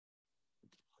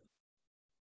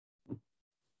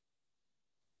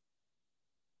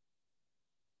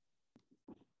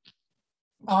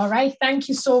All right, thank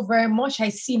you so very much. I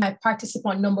see my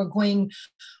participant number going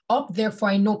up. Therefore,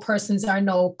 I know persons are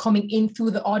now coming in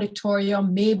through the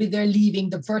auditorium. Maybe they're leaving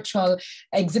the virtual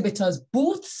exhibitors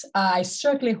booths. I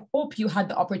certainly hope you had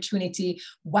the opportunity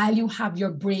while you have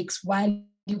your breaks, while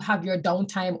you have your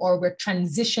downtime, or we're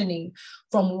transitioning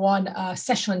from one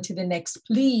session to the next.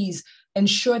 Please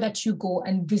ensure that you go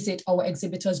and visit our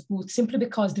exhibitors booth, simply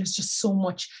because there's just so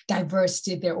much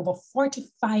diversity there. Over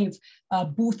 45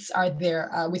 booths are there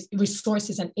with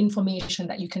resources and information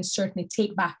that you can certainly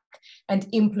take back and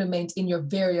implement in your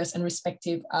various and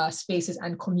respective spaces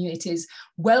and communities.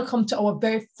 Welcome to our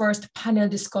very first panel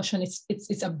discussion.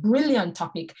 It's a brilliant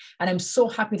topic, and I'm so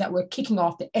happy that we're kicking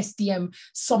off the SDM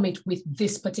Summit with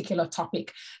this particular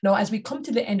topic. Now, as we come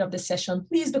to the end of the session,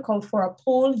 please look out for a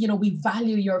poll. You know, we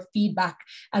value your feedback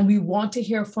and we want to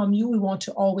hear from you. We want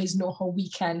to always know how we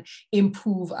can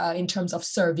improve in terms of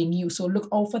serving you. So look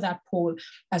out for that poll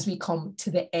as we come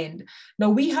to the end. Now,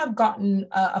 we have gotten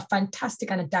a fantastic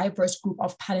and a diverse group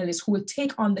of panelists who will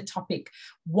take on the topic,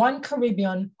 One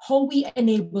Caribbean, how we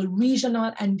enable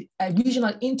regional and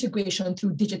regional integration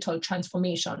through digital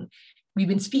transformation. We've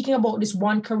been speaking about this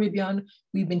One Caribbean.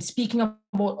 We've been speaking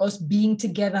about us being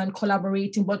together and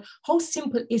collaborating, but how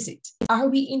simple is it? Are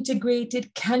we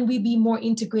integrated? Can we be more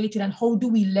integrated? And how do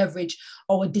we leverage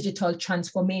our digital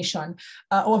transformation?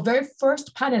 Our very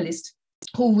first panelist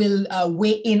who will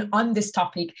weigh in on this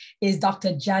topic is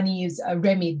Dr. Janice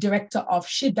Remy, Director of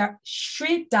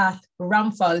Shridath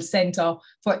Ramphal Center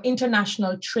for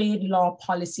International Trade Law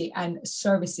Policy and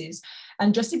Services.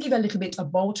 And just to give a little bit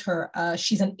about her,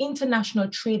 she's an international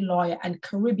trade lawyer and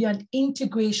Caribbean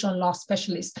integration law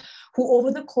specialist who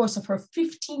over the course of her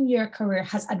 15-year career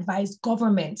has advised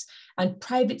governments and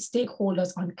private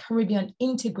stakeholders on Caribbean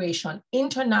integration,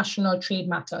 international trade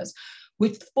matters,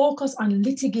 with focus on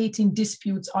litigating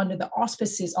disputes under the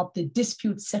auspices of the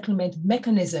dispute settlement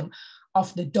mechanism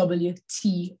of the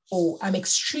WTO. I'm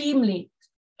extremely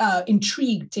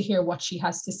intrigued to hear what she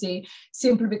has to say,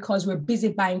 simply because we're busy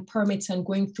buying permits and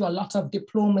going through a lot of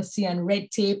diplomacy and red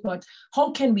tape, but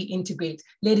how can we integrate?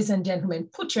 Ladies and gentlemen,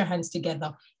 put your hands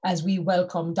together as we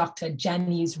welcome Dr.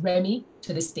 Janice Remy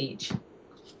to the stage.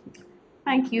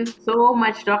 Thank you so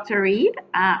much, Dr. Reed.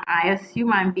 I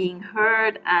assume I'm being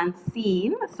heard and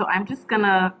seen, so I'm just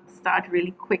gonna start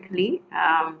really quickly,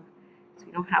 so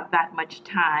we don't have that much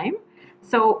time.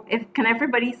 So can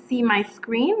everybody see my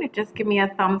screen? Just give me a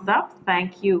thumbs up.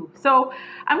 Thank you. So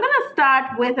I'm gonna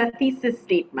start with a thesis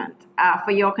statement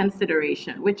for your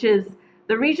consideration, which is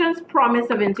the region's promise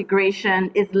of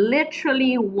integration is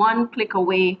literally one click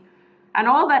away, and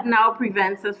all that now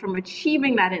prevents us from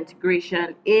achieving that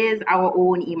integration is our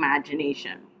own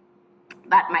imagination.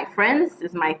 That, my friends,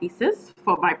 is my thesis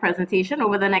for my presentation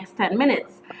over the next 10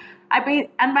 minutes.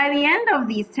 And by the end of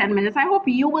these 10 minutes, I hope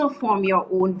you will form your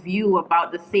own view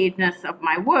about the sageness of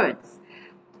my words.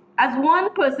 As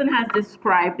one person has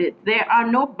described it, there are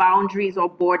no boundaries or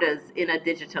borders in a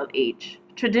digital age.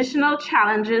 Traditional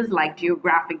challenges like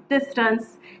geographic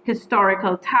distance,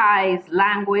 historical ties,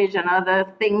 language, and other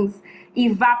things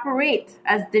evaporate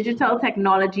as digital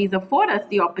technologies afford us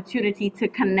the opportunity to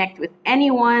connect with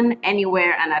anyone,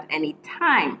 anywhere, and at any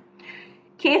time.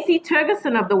 Casey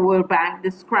Turgeson of the World Bank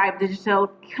described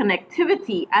digital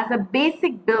connectivity as a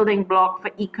basic building block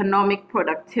for economic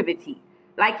productivity,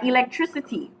 like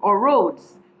electricity or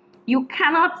roads. You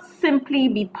cannot simply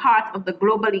be part of the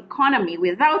global economy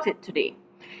without it today.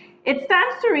 It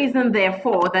stands to reason,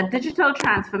 therefore, that digital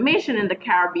transformation in the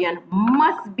Caribbean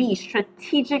must be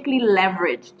strategically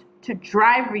leveraged to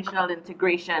drive regional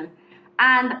integration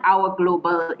and our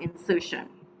global insertion.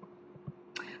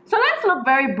 So let's look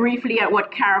very briefly at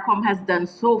what CARICOM has done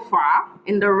so far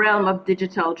in the realm of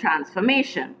digital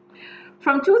transformation.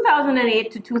 From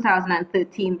 2008 to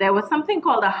 2013, there was something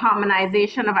called a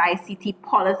harmonization of ICT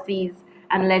policies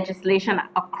and legislation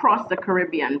across the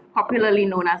Caribbean, popularly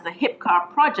known as the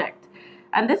HIPCA project.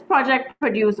 And this project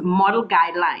produced model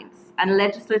guidelines and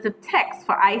legislative texts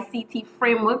for ICT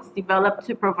frameworks developed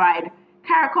to provide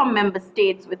CARICOM member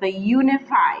states with a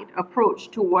unified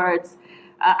approach towards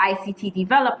ICT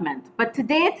development. But to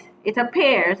date, it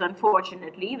appears,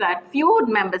 unfortunately, that few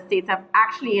member states have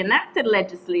actually enacted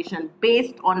legislation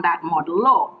based on that model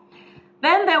law.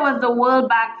 Then there was the World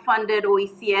Bank funded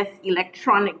OECS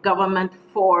Electronic Government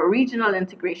for Regional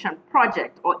Integration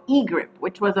Project, or EGRIP,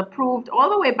 which was approved all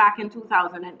the way back in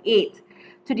 2008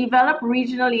 to develop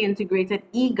regionally integrated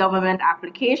e-government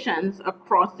applications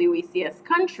across the OECS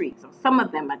countries, or some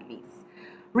of them at least.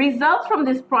 Results from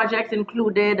this project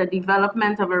included a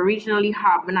development of a regionally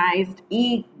harmonized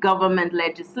e-government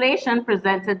legislation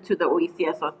presented to the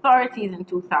OECS authorities in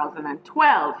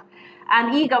 2012.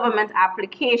 and e-government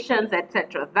applications,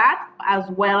 etc. That as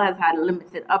well has had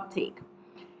limited uptake.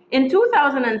 In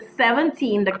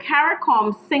 2017, the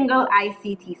CARICOM Single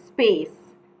ICT Space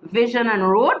Vision and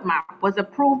Roadmap was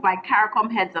approved by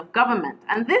CARICOM heads of government.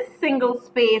 And this single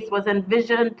space was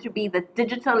envisioned to be the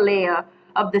digital layer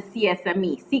of the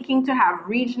CSME, seeking to have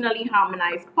regionally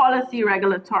harmonized policy,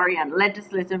 regulatory, and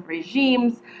legislative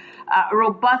regimes,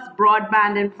 robust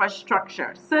broadband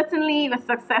infrastructure. Certainly, if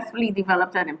successfully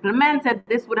developed and implemented,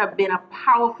 this would have been a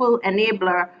powerful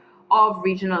enabler of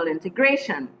regional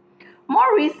integration.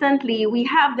 More recently, we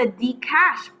have the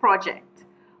DCash project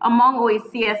among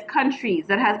OECS countries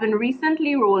that has been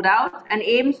recently rolled out and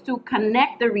aims to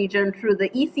connect the region through the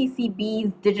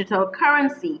ECCB's digital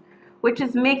currency, which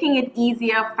is making it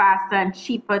easier, faster, and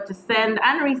cheaper to send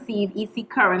and receive EC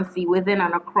currency within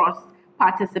and across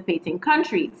participating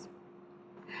countries.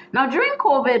 Now, during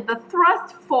COVID, the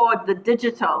thrust for the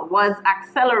digital was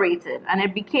accelerated and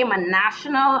it became a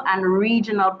national and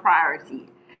regional priority.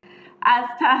 As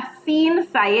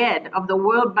Tahseen Syed of the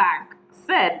World Bank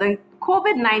said, the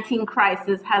COVID-19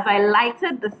 crisis has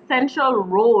highlighted the central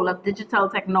role of digital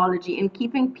technology in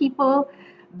keeping people,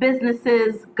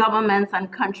 businesses, governments,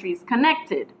 and countries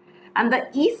connected. And the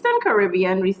Eastern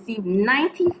Caribbean received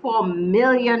 $94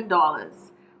 million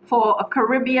for a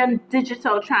Caribbean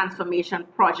digital transformation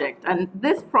project. And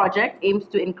this project aims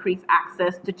to increase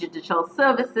access to digital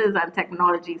services and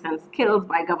technologies and skills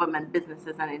by government,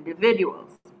 businesses, and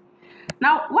individuals.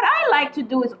 Now, what I like to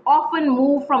do is often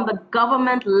move from the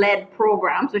government-led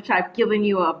programs, which I've given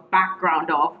you a background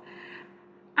of,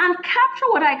 and capture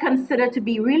what I consider to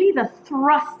be really the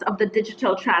thrust of the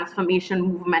digital transformation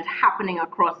movement happening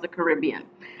across the Caribbean.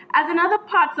 As in other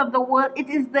parts of the world, it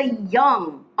is the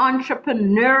young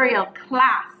entrepreneurial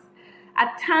class,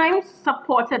 at times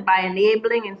supported by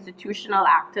enabling institutional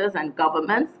actors and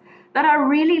governments, that are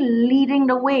really leading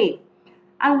the way.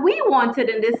 And we wanted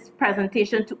in this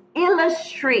presentation to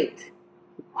illustrate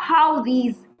how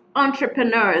these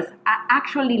entrepreneurs are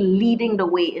actually leading the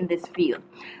way in this field.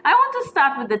 I want to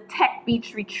start with the Tech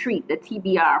Beach Retreat, the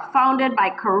TBR, founded by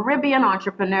Caribbean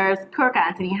entrepreneurs Kirk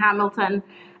Anthony Hamilton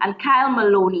and Kyle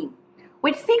Maloney,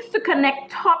 which seeks to connect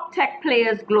top tech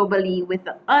players globally with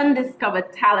the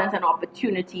undiscovered talent and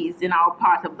opportunities in our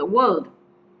part of the world.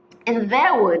 In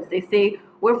their words, they say,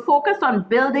 we're focused on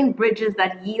building bridges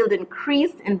that yield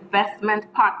increased investment,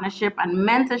 partnership, and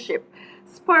mentorship,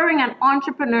 spurring an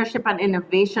entrepreneurship and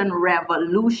innovation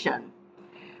revolution.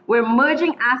 We're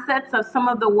merging assets of some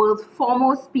of the world's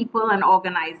foremost people and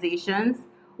organizations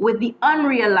with the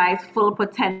unrealized full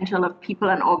potential of people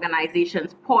and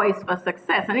organizations poised for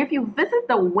success. And if you visit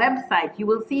the website, you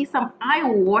will see some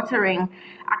eye-watering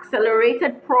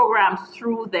accelerated programs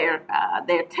through their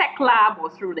tech lab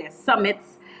or through their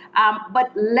summits,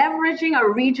 but leveraging a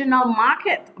regional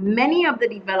market. Many of the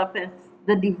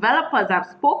developers I've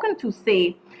spoken to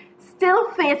say still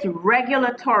face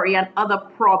regulatory and other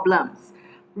problems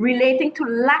relating to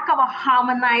lack of a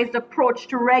harmonized approach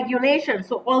to regulation.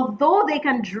 So although they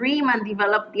can dream and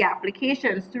develop the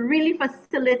applications to really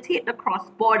facilitate the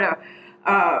cross-border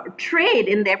trade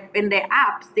in their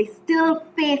apps, they still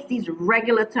face these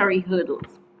regulatory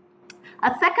hurdles.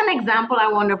 A second example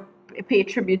I want to pay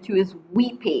tribute to is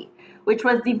WePay, which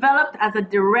was developed as a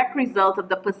direct result of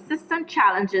the persistent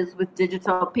challenges with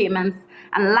digital payments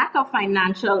and lack of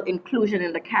financial inclusion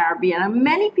in the Caribbean. And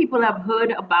many people have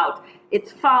heard about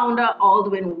its founder,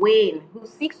 Aldwin Wayne, who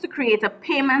seeks to create a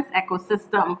payments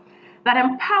ecosystem that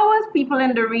empowers people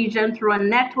in the region through a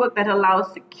network that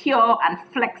allows secure and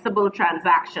flexible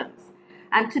transactions.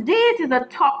 And today it is a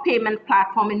top payment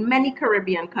platform in many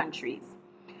Caribbean countries.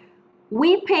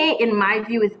 WePay, in my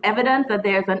view, is evidence that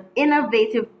there's an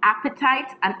innovative appetite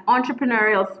and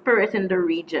entrepreneurial spirit in the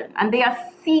region, and they are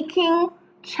seeking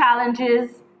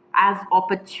challenges as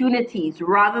opportunities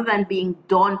rather than being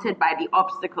daunted by the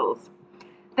obstacles.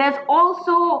 There's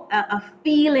also a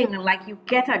feeling like you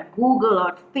get at Google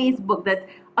or Facebook that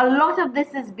a lot of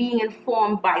this is being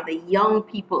informed by the young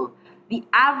people. The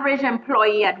average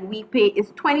employee at WePay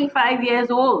is 25 years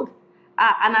old.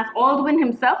 And as Aldwin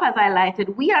himself has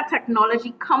highlighted, we are a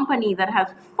technology company that has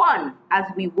fun as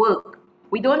we work.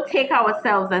 We don't take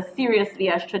ourselves as seriously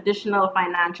as traditional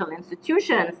financial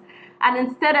institutions, and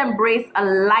instead embrace a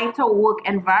lighter work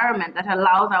environment that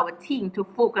allows our team to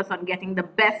focus on getting the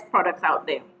best products out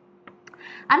there.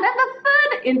 And then the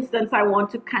third instance I want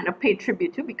to kind of pay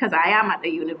tribute to, because I am at the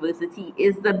university,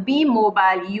 is the B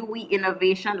Mobile UE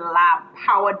Innovation Lab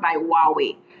powered by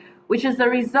Huawei, which is the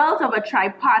result of a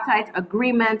tripartite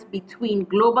agreement between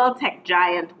global tech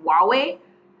giant Huawei,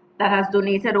 that has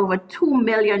donated over $2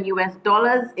 million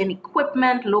in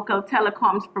equipment. Local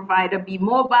telecoms provider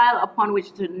B-Mobile, upon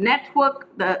which the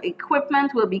network, the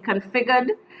equipment will be configured,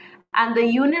 and the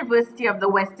University of the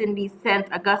West Indies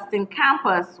St. Augustine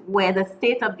campus, where the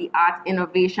state-of-the-art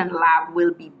innovation lab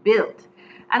will be built.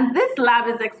 And this lab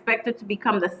is expected to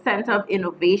become the center of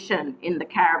innovation in the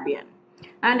Caribbean.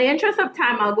 Now, in the interest of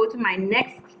time, I'll go to my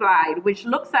next slide, which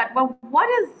looks at, well, what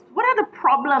are the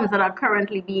problems that are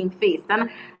currently being faced? And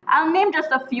I'll name just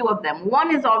a few of them.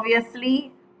 One is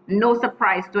obviously, no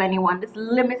surprise to anyone, this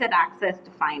limited access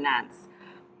to finance.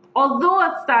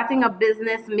 Although starting a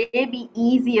business may be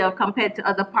easier compared to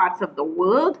other parts of the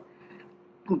world,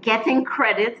 getting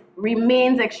credit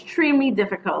remains extremely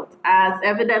difficult, as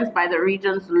evidenced by the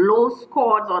region's low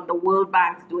scores on the World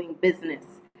Bank's doing business.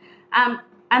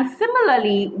 And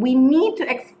similarly, we need to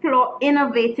explore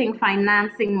innovating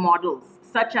financing models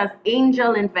such as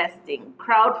angel investing,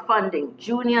 crowdfunding,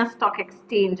 junior stock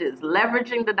exchanges,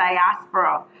 leveraging the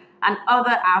diaspora, and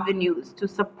other avenues to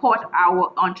support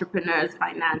our entrepreneurs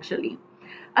financially.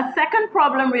 A second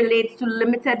problem relates to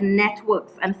limited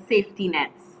networks and safety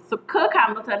nets. So Kirk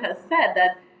Hamilton has said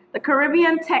that the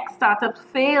Caribbean tech startups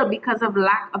fail because of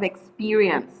lack of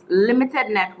experience, limited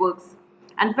networks,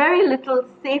 and very little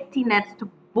safety nets to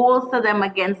bolster them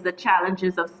against the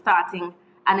challenges of starting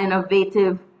an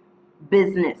innovative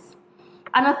business.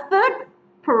 And a third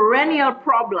perennial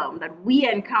problem that we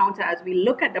encounter as we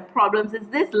look at the problems is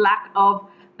this lack of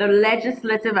the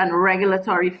legislative and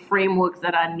regulatory frameworks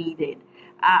that are needed.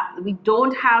 We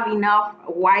don't have enough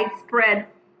widespread,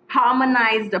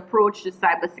 harmonized approach to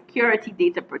cybersecurity,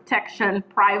 data protection,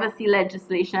 privacy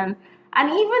legislation, and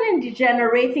even in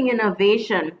generating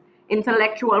innovation,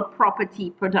 intellectual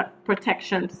property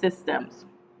protection systems.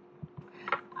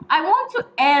 I want to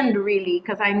end really,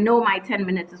 because I know my 10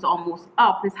 minutes is almost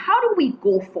up, is how do we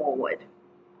go forward?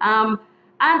 And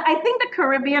I think the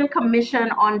Caribbean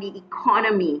Commission on the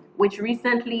Economy, which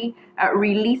recently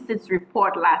released its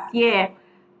report last year,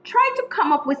 tried to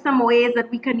come up with some ways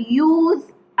that we can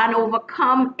use and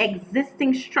overcome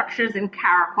existing structures in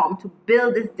CARICOM to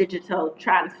build this digital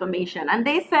transformation. And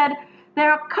they said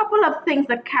there are a couple of things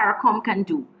that CARICOM can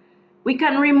do. We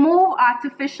can remove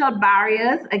artificial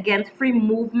barriers against free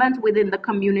movement within the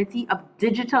community of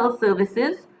digital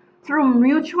services through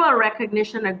mutual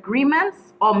recognition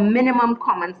agreements or minimum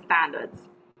common standards.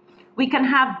 We can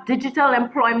have digital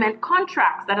employment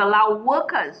contracts that allow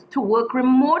workers to work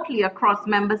remotely across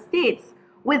member states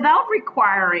without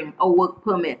requiring a work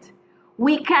permit.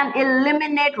 We can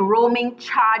eliminate roaming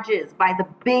charges by the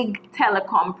big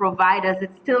telecom providers.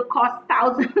 It still costs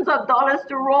thousands of dollars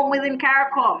to roam within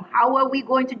CARICOM. How are we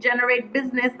going to generate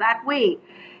business that way?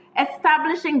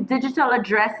 Establishing digital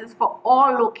addresses for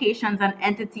all locations and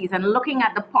entities and looking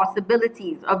at the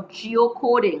possibilities of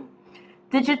geocoding.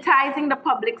 Digitizing the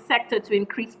public sector to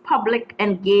increase public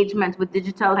engagement with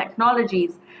digital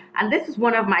technologies. And this is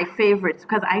one of my favorites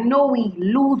because I know we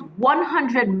lose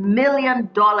 $100 million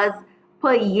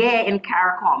per year in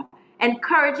CARICOM,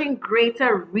 encouraging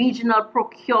greater regional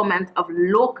procurement of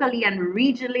locally and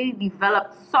regionally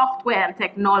developed software and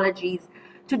technologies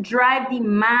to drive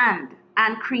demand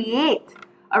and create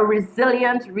a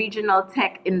resilient regional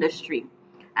tech industry.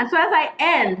 And so as I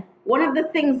end, one of the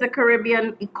things the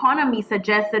Caribbean economy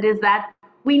suggested is that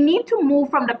we need to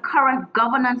move from the current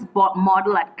governance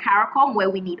model at CARICOM, where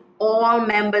we need all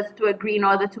members to agree in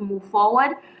order to move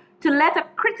forward, to let a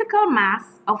critical mass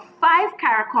of 5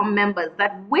 CARICOM members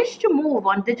that wish to move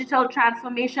on digital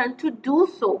transformation to do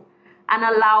so and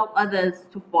allow others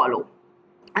to follow.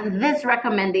 And this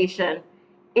recommendation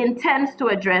intends to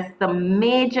address the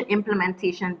major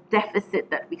implementation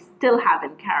deficit that we still have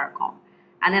in CARICOM.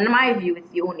 And in my view, it's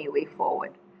the only way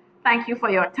forward. Thank you for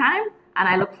your time, and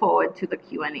I look forward to the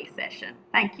Q&A session.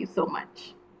 Thank you so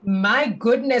much. My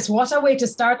goodness, what a way to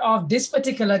start off this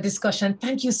particular discussion.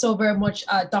 Thank you so very much,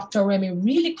 Dr. Remy,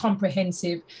 really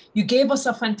comprehensive. You gave us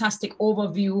a fantastic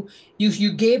overview.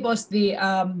 You gave us the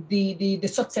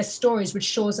success stories, which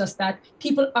shows us that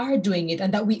people are doing it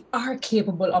and that we are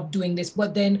capable of doing this.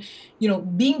 But then,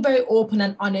 being very open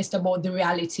and honest about the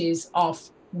realities of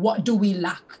what do we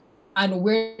lack and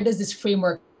where does this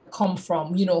framework come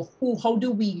from? How do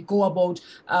we go about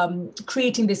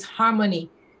creating this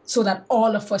harmony so that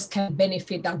all of us can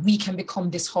benefit, that we can become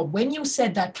this hub? When you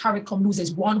said that CARICOM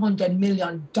loses $100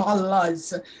 million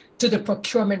to the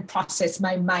procurement process,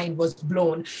 my mind was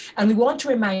blown. And we want to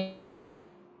remind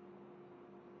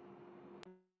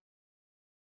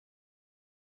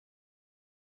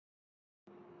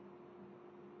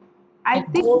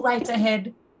go right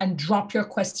ahead and drop your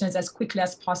questions as quickly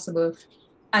as possible.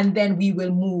 and then we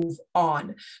will move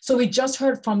on. So we just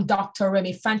heard from Dr.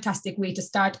 Remy, fantastic way to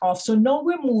start off. So now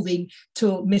we're moving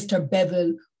to Mr.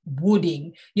 Bevel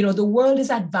Wooding. You know, the world is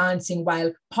advancing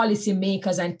while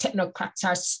policymakers and technocrats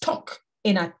are stuck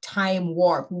in a time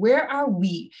warp. Where are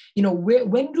we? You know,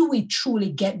 when do we truly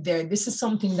get there? This is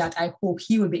something that I hope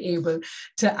he will be able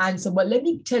to answer. But let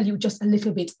me tell you just a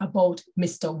little bit about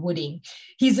Mr. Wooding.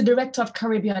 He's the Director of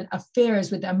Caribbean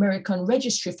Affairs with the American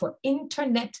Registry for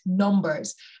Internet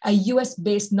Numbers, a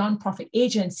US-based nonprofit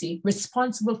agency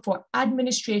responsible for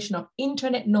administration of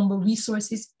Internet number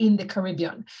resources in the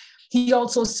Caribbean. He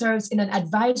also serves in an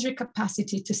advisory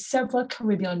capacity to several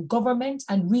Caribbean government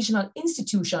and regional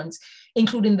institutions,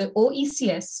 including the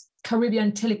OECS,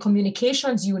 Caribbean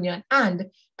Telecommunications Union, and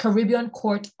Caribbean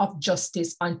Court of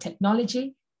Justice on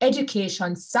Technology,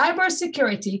 Education,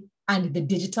 Cybersecurity, and the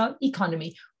Digital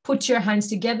Economy. Put your hands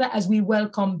together as we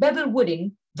welcome Bevel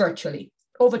Wooding virtually.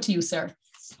 Over to you, sir.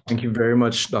 Thank you very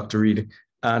much, Dr. Reed.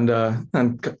 And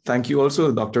thank you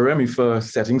also, Dr. Remy, for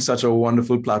setting such a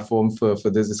wonderful platform for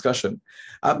this discussion.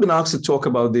 I've been asked to talk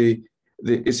about the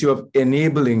issue of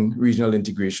enabling regional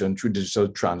integration through digital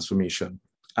transformation.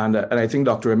 And I think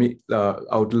Dr. Remy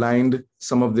outlined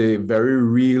some of the very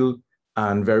real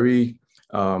and very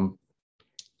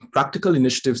practical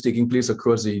initiatives taking place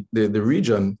across the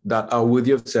region that are worthy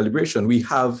of celebration. We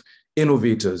have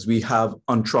innovators, we have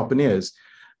entrepreneurs.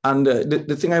 And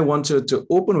the thing I want to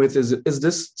open with is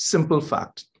this simple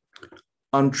fact.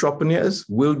 Entrepreneurs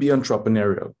will be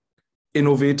entrepreneurial.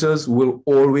 Innovators will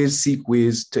always seek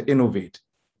ways to innovate.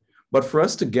 But for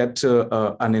us to get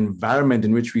to an environment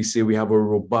in which we say we have a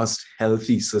robust,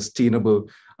 healthy, sustainable,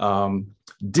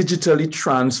 digitally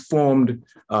transformed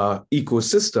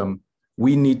ecosystem,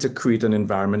 we need to create an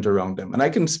environment around them. And I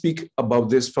can speak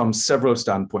about this from several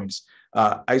standpoints.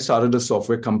 I started a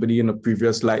software company in a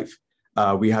previous life.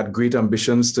 We had great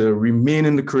ambitions to remain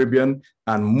in the Caribbean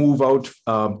and move out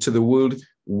to the world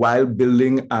while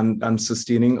building and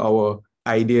sustaining our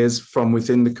ideas from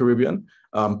within the Caribbean.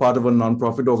 Part of a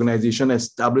nonprofit organization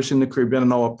established in the Caribbean and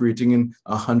now operating in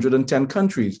 110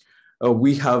 countries.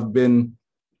 We have been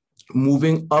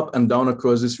moving up and down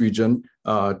across this region,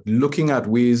 looking at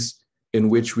ways in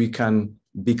which we can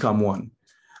become one.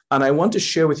 And I want to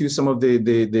share with you some of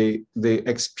the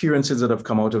experiences that have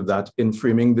come out of that in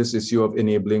framing this issue of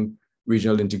enabling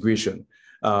regional integration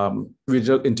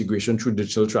through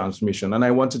digital transformation. And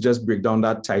I want to just break down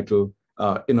that title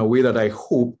in a way that I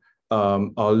hope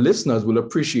our listeners will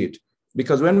appreciate.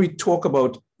 Because when we talk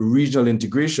about regional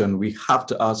integration, we have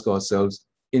to ask ourselves,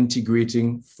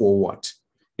 integrating for what?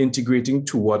 Integrating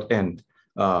to what end?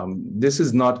 This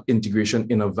is not integration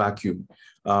in a vacuum.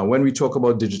 When we talk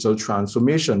about digital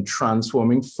transformation,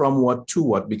 transforming from what to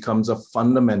what becomes a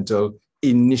fundamental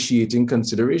initiating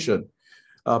consideration.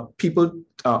 People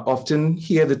often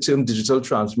hear the term digital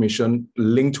transformation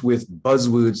linked with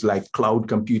buzzwords like cloud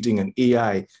computing and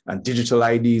AI and digital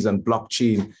IDs and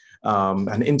blockchain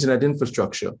and internet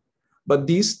infrastructure. But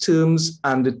these terms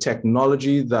and the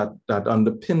technology that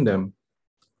underpin them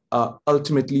are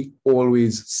ultimately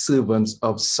always servants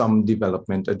of some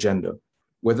development agenda.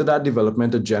 Whether that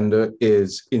development agenda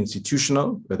is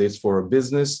institutional, whether it's for a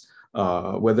business,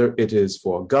 whether it is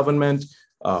for a government,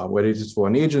 whether it is for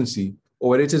an agency, or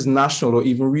whether it is national or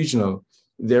even regional,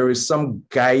 there is some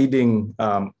guiding,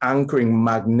 anchoring,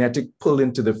 magnetic pull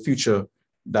into the future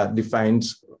that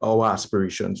defines our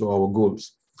aspirations or our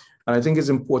goals. And I think it's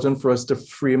important for us to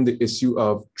frame the issue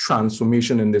of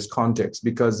transformation in this context,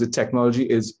 because the technology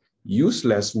is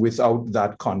useless without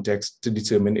that context to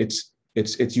determine its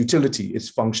utility,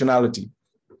 its functionality.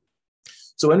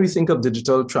 So when we think of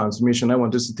digital transformation, I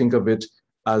want us to think of it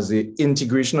as the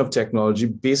integration of technology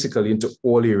basically into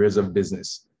all areas of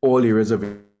business, all areas of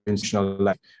institutional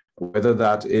life, whether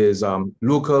that is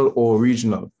local or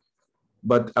regional.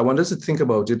 But I want us to think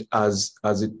about it as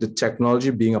the technology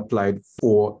being applied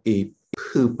for a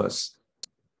purpose.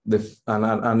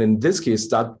 And in this case,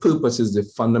 that purpose is the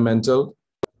fundamental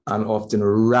and often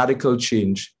radical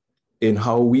change in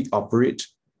how we operate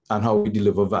and how we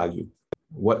deliver value,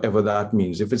 whatever that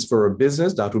means. If it's for a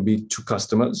business, that would be to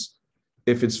customers.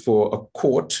 If it's for a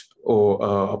court or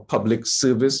a public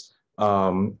service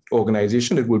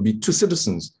organization, it will be to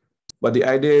citizens. But the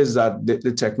idea is that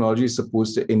the technology is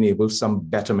supposed to enable some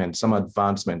betterment, some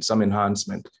advancement, some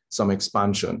enhancement, some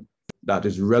expansion that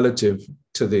is relative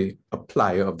to the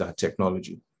applier of that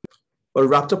technology. But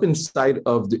wrapped up inside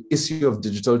of the issue of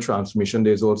digital transformation,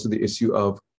 there's also the issue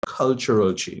of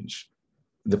cultural change,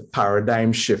 the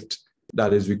paradigm shift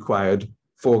that is required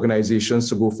for organizations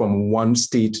to go from one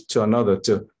state to another,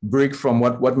 to break from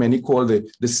what many call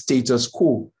the status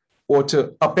quo or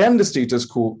to upend the status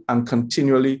quo and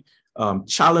continually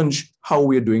challenge how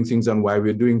we're doing things and why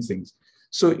we're doing things.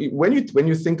 So when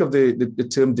you think of the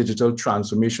term digital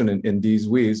transformation in these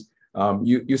ways,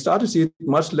 you start to see it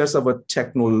much less of a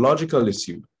technological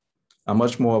issue, and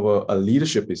much more of a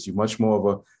leadership issue, much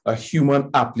more of a human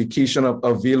application of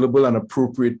available and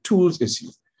appropriate tools issue.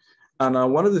 And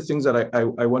one of the things that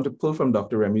I want to pull from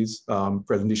Dr. Remy's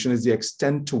presentation is the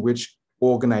extent to which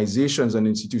organizations and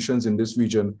institutions in this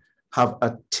region have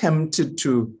attempted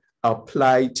to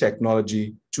apply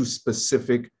technology to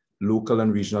specific local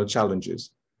and regional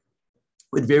challenges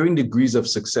with varying degrees of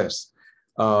success.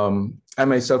 I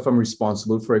myself am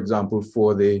responsible, for example,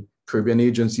 for the Caribbean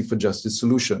Agency for Justice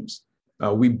Solutions.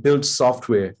 We built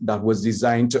software that was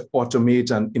designed to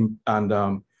automate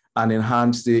and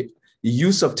enhance the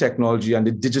use of technology and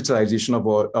the digitalization of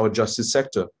our justice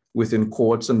sector within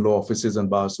courts and law offices and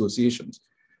bar associations.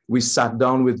 We sat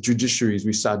down with judiciaries,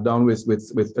 we sat down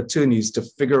with attorneys to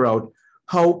figure out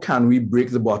how can we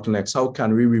break the bottlenecks, how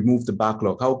can we remove the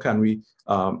backlog, how can we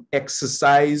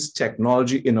exercise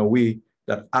technology in a way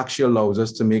that actually allows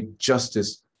us to make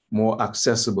justice more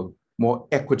accessible, more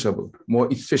equitable,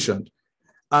 more efficient.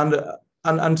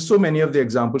 And so many of the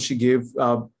examples she gave,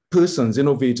 persons,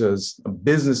 innovators,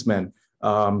 businessmen,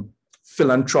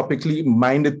 philanthropically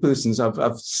minded persons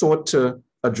have sought to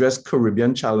address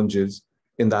Caribbean challenges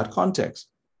in that context.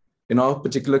 In our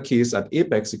particular case at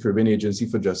APEX, the Caribbean Agency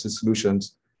for Justice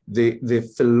Solutions,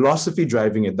 the philosophy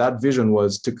driving it, that vision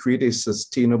was to create a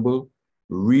sustainable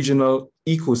regional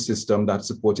ecosystem that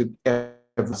supported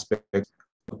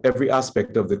every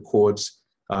aspect of the court's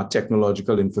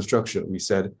technological infrastructure. We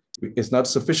said it's not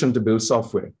sufficient to build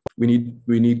software. We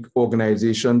need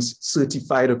organizations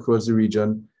certified across the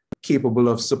region capable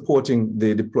of supporting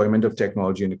the deployment of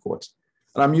technology in the courts.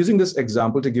 And I'm using this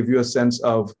example to give you a sense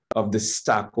of the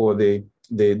stack or the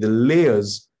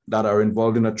layers that are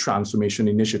involved in a transformation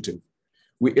initiative.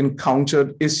 We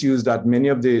encountered issues that many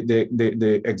of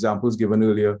the examples given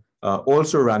earlier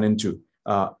also ran into: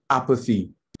 apathy,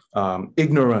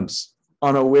 ignorance,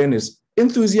 unawareness,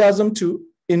 enthusiasm to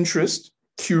interest,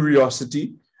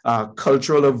 curiosity,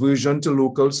 cultural aversion to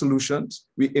local solutions.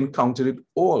 We encountered it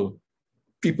all.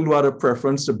 People who had a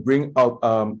preference to bring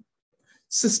out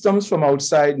systems from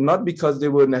outside, not because they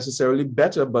were necessarily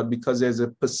better, but because there's a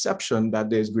perception that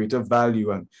there's greater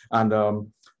value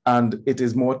and it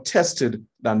is more tested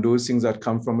than those things that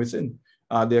come from within.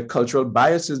 There are cultural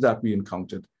biases that we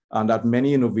encountered and that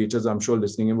many innovators, I'm sure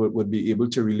listening in, would be able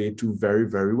to relate to very,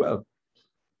 very well.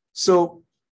 So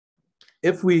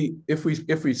if we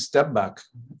step back,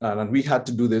 and we had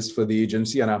to do this for the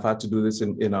agency, and I've had to do this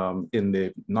in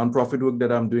the nonprofit work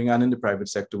that I'm doing and in the private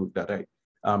sector work that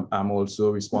I'm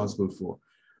also responsible for,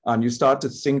 and you start to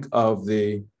think of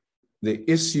the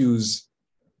issues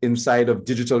inside of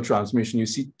digital transformation, you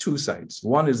see two sides.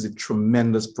 One is the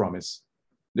tremendous promise,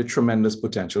 the tremendous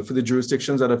potential. For the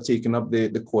jurisdictions that have taken up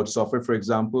the court software, for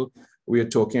example, we are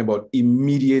talking about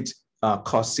immediate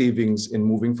cost savings in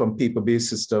moving from paper-based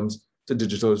systems to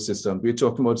digital systems. We're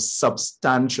talking about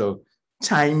substantial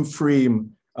time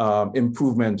frame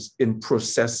improvements in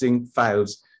processing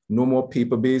files. No more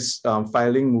paper-based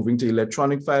filing, moving to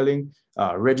electronic filing.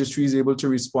 Registries able to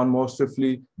respond more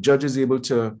swiftly. Judges able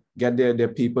to get their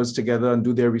papers together and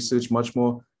do their research much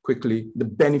more quickly. The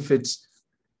benefits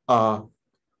are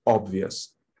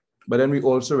obvious. But then we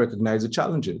also recognize the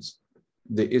challenges,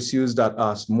 the issues that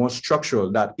are more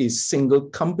structural, that a single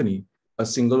company, a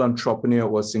single entrepreneur,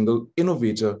 or a single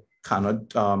innovator cannot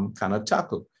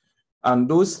tackle. And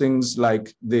those things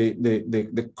like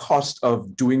the cost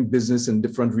of doing business in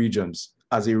different regions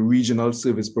as a regional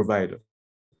service provider,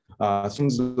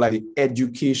 things like the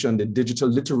education, the digital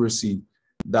literacy,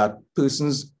 that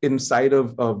persons inside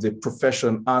of the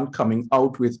profession aren't coming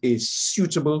out with a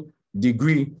suitable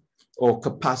degree or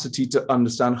capacity to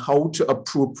understand how to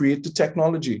appropriate the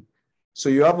technology. So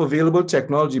you have available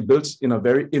technology built in a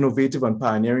very innovative and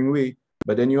pioneering way,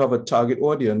 but then you have a target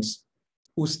audience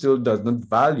who still does not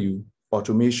value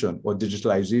automation or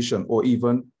digitalization or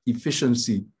even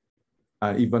efficiency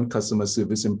and even customer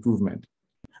service improvement.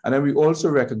 And then we also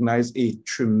recognize a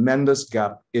tremendous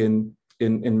gap in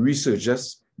research,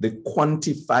 just the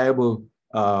quantifiable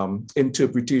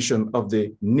interpretation of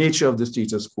the nature of the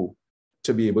status quo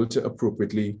to be able to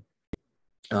appropriately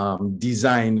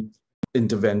design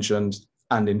interventions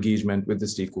and engagement with the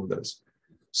stakeholders.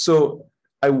 So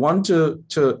I want to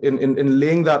in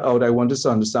laying that out, I want us to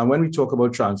understand when we talk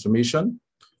about transformation,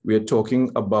 we are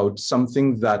talking about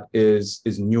something that is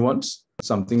nuanced,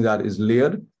 something that is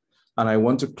layered. And I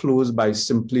want to close by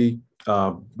simply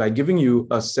by giving you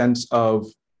a sense of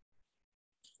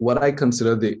what I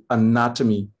consider the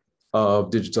anatomy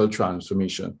of digital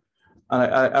transformation. And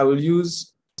I will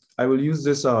use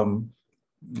this, let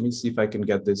me see if I can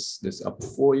get this up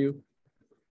for you.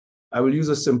 I will use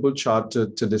a simple chart to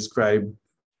describe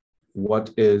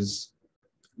what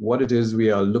it is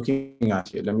we are looking at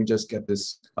here. Let me just get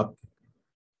this up.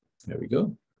 There we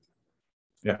go.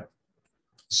 Yeah.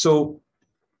 So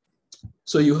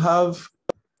you have,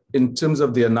 in terms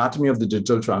of the anatomy of the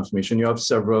digital transformation, you have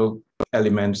several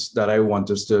elements that I want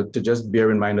us to just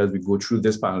bear in mind as we go through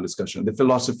this panel discussion. The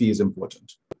philosophy is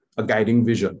important, a guiding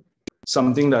vision,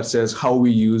 something that says how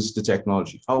we use the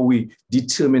technology, how we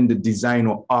determine the design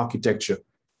or architecture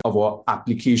of our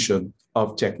application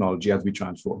of technology as we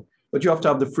transform. But you have to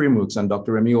have the frameworks, and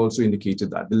Dr. Remy also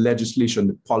indicated that the legislation,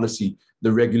 the policy,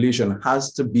 the regulation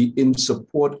has to be in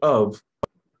support of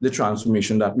the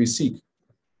transformation that we seek.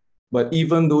 But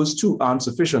even those two aren't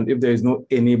sufficient if there is no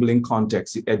enabling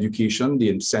context, the education, the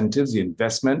incentives, the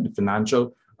investment, the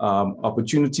financial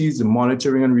opportunities, the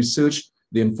monitoring and research,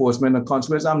 the enforcement and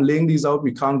consequences. I'm laying these out.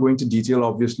 We can't go into detail,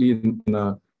 obviously, in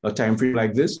a time frame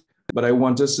like this, but I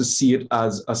want us to see it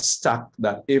as a stack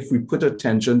that if we put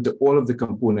attention to all of the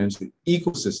components, the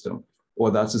ecosystem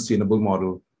or that sustainable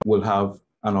model will have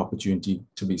an opportunity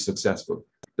to be successful.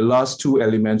 The last two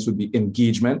elements would be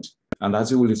engagement, and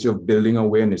that's the whole issue of building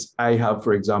awareness. I have,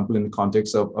 for example, in the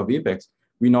context of Apex,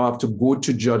 we now have to go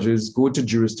to judges, go to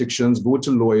jurisdictions, go to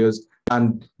lawyers,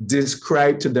 and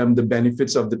describe to them the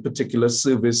benefits of the particular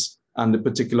service and the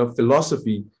particular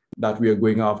philosophy that we are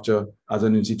going after as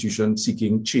an institution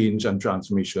seeking change and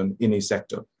transformation in a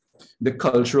sector. The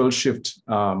cultural shift,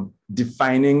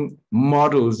 defining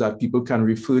models that people can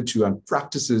refer to and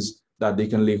practices that they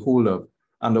can lay hold of,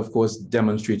 and of course,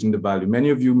 demonstrating the value.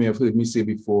 Many of you may have heard me say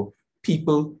before,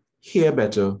 people hear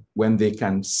better when they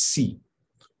can see.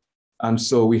 And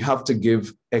so we have to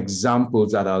give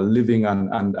examples that are living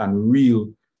and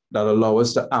real that allow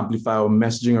us to amplify our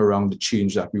messaging around the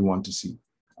change that we want to see.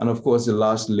 And of course, the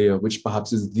last layer, which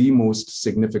perhaps is the most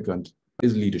significant,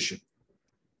 is leadership.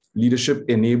 Leadership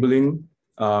enabling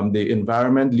the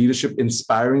environment, leadership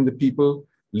inspiring the people,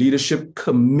 leadership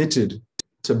committed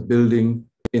to building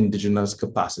indigenous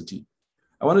capacity.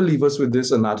 I want to leave us with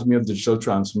this anatomy of digital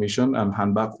transformation and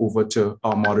hand back over to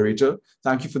our moderator.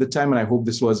 Thank you for the time, and I hope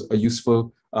this was a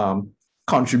useful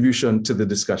contribution to the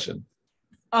discussion.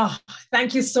 Oh,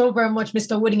 thank you so very much,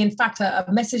 Mr. Wooding. In fact, a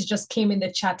message just came in the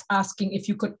chat asking if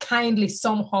you could kindly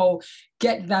somehow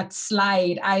get that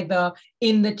slide either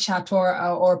in the chat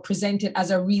or present it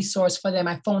as a resource for them.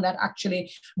 I found that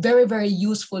actually very, very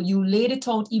useful. You laid it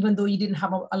out, even though you didn't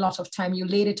have a lot of time, you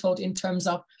laid it out in terms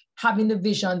of having the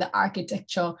vision, the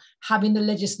architecture, having the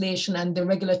legislation and the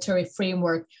regulatory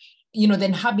framework,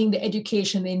 then having the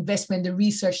education, the investment, the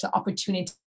research, the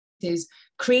opportunities,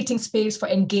 creating space for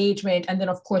engagement, and then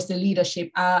of course the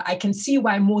leadership. I can see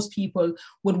why most people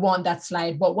would want that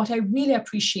slide, but what I really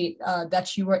appreciate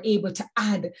that you were able to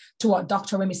add to what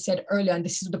Dr. Remy said earlier, and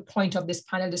this is the point of this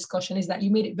panel discussion, is that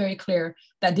you made it very clear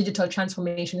that digital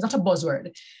transformation is not a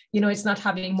buzzword. It's not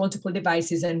having multiple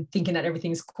devices and thinking that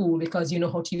everything's cool because you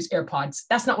know how to use AirPods.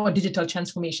 That's not what digital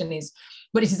transformation is,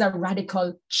 but it is a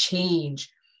radical change.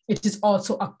 It is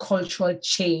also a cultural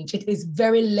change. It is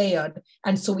very layered.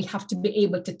 And so we have to be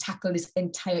able to tackle this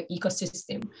entire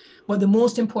ecosystem. But the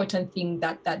most important thing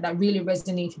that really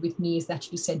resonated with me is that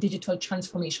you said digital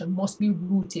transformation must be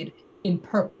rooted in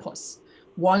purpose.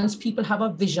 Once people have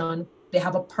a vision, they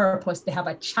have a purpose, they have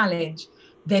a challenge,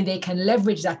 then they can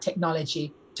leverage that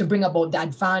technology to bring about the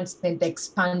advancement, the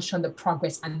expansion, the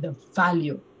progress, and the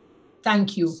value.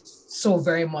 Thank you so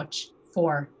very much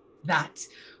for that.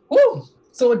 Woo!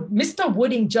 So Mr.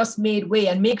 Wooding just made way,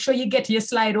 and make sure you get your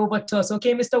slide over to us,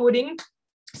 okay, Mr. Wooding?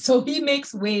 So he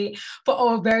makes way for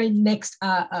our very next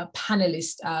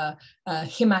panelist,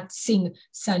 Himat Singh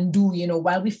Sandhu.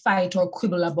 While we fight or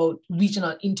quibble about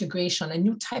regional integration, a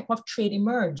new type of trade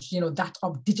emerged, that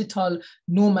of digital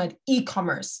nomad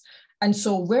e-commerce. And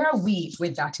so where are we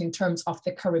with that in terms of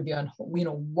the Caribbean?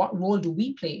 What role do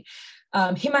we play?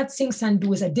 Himat Singh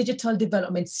Sandhu is a digital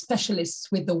development specialist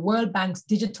with the World Bank's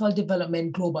Digital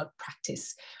Development Global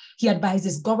Practice. He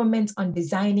advises governments on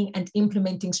designing and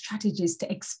implementing strategies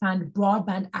to expand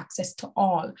broadband access to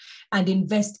all and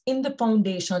invest in the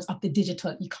foundations of the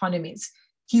digital economies.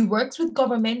 He works with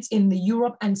governments in the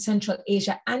Europe and Central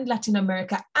Asia and Latin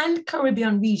America and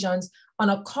Caribbean regions on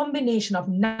a combination of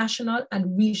national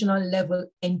and regional level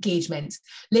engagements.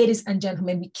 Ladies and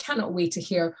gentlemen, we cannot wait to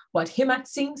hear what Himat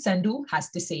Singh Sandhu has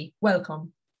to say.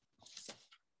 Welcome.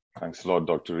 Thanks a lot,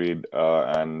 Dr. Reed.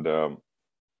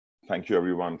 thank you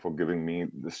everyone for giving me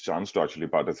this chance to actually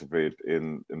participate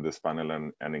in this panel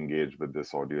and engage with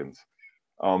this audience.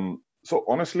 So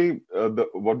honestly,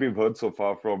 what we've heard so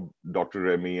far from Dr.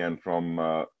 Remy and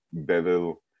from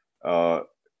Bevel, uh,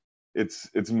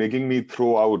 it's making me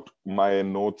throw out my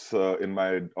notes on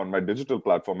my digital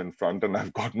platform in front, and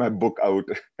I've got my book out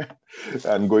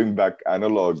and going back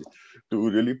analog to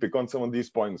really pick on some of these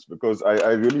points, because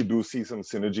I really do see some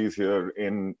synergies here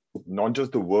in not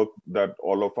just the work that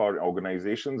all of our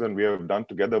organizations and we have done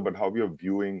together, but how we are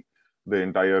viewing the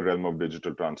entire realm of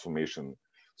digital transformation.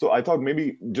 So I thought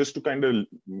maybe just to kind of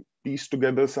piece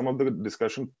together some of the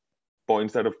discussion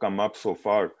points that have come up so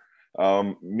far,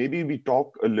 maybe we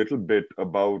talk a little bit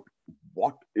about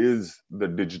what is the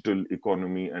digital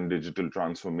economy and digital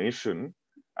transformation,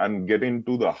 and get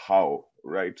into the how,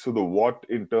 right? So the what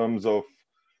in terms of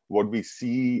what we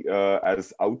see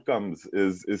as outcomes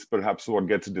is perhaps what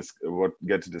gets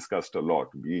discussed a lot.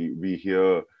 We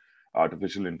hear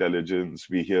artificial intelligence,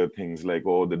 we hear things like,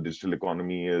 oh, the digital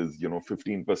economy is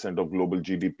 15% of global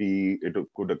GDP. It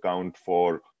could account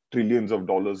for trillions of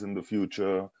dollars in the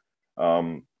future.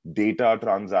 Data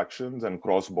transactions and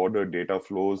cross-border data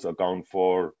flows account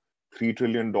for $3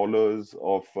 trillion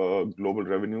of global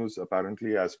revenues,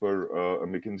 apparently, as per a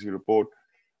McKinsey report.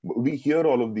 We hear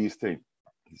all of these things,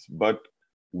 but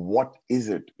what is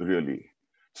it really?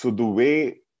 So the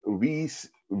way we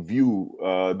view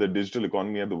the digital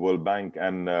economy at the World Bank,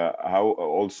 and how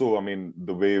also, I mean,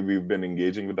 the way we've been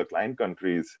engaging with the client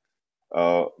countries,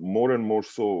 more and more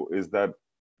so, is that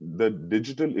the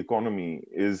digital economy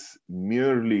is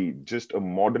merely just a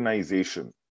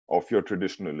modernization of your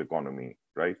traditional economy,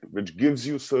 right? Which gives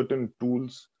you certain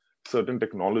tools, certain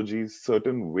technologies,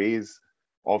 certain ways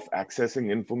of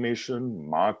accessing information,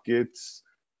 markets,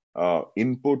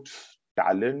 inputs,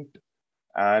 talent,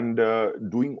 and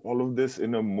doing all of this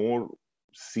in a more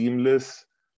seamless,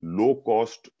 low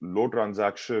cost, low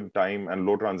transaction time, and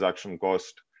low transaction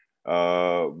cost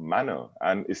manner.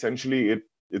 And essentially,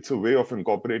 it's a way of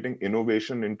incorporating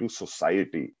innovation into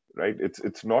society, right?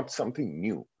 It's not something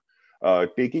new.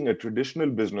 Taking a traditional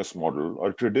business model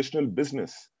or traditional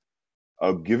business,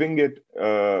 giving it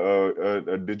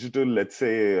a digital, let's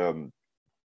say,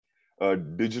 a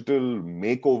digital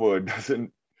makeover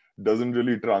doesn't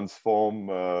really transform,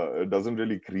 doesn't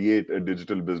really create a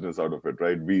digital business out of it,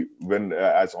 right? When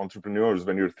as entrepreneurs,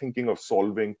 when you're thinking of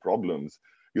solving problems,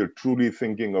 you're truly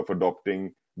thinking of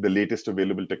adopting the latest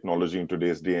available technology in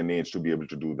today's day and age to be able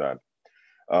to do that.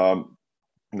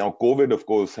 Now, COVID, of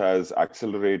course, has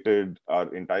accelerated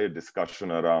our entire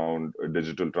discussion around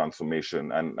digital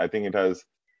transformation. And I think it has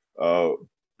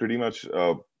pretty much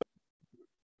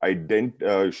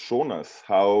shown us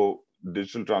how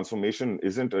digital transformation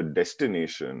isn't a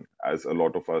destination, as a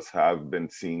lot of us have been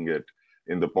seeing it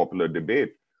in the popular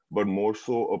debate, but more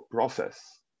so a process,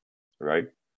 right?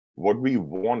 What we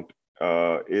want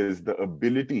is the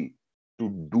ability to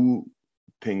do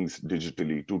things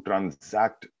digitally, to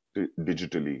transact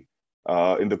digitally.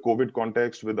 In the COVID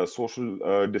context, with the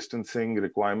social distancing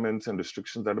requirements and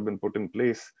restrictions that have been put in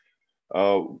place,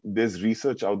 there's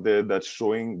research out there that's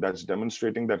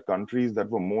demonstrating that countries that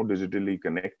were more digitally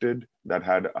connected, that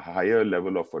had a higher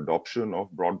level of adoption of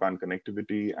broadband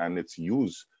connectivity and its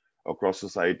use across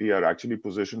society, are actually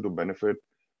positioned to benefit,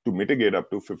 to mitigate up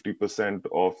to 50%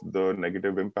 of the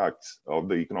negative impacts of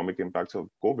the economic impacts of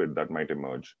COVID that might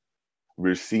emerge.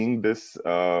 We're seeing this.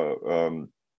 A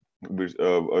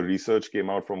research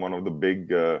came out from one of the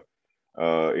big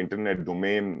internet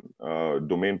domain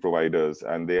providers,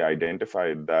 and they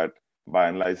identified that by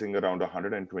analyzing around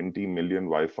 120 million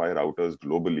Wi-Fi routers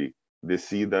globally, they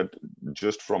see that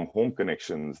just from home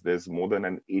connections, there's more than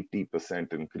an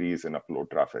 80% increase in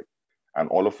upload traffic. And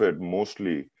all of it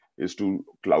mostly is to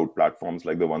cloud platforms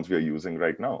like the ones we are using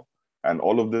right now. And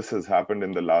all of this has happened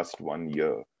in the last 1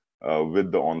 year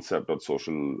with the onset of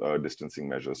social distancing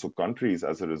measures. So countries,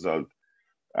 as a result,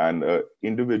 and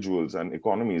individuals and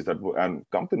economies and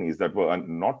companies that were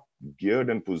not geared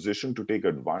and positioned to take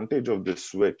advantage of this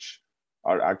switch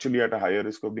are actually at a higher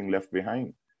risk of being left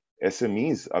behind.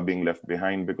 SMEs are being left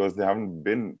behind because they haven't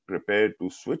been prepared to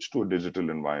switch to a digital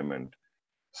environment.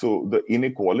 So the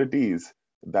inequalities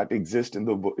that exist in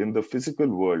the physical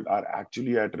world are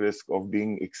actually at risk of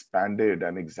being expanded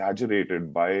and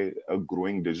exaggerated by a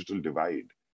growing digital divide.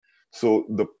 So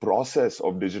the process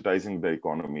of digitizing the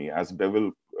economy, as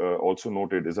Bevel also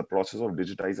noted, is a process of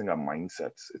digitizing our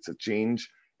mindsets. It's a change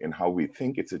in how we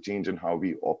think. It's a change in how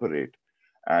we operate.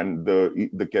 And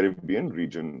the Caribbean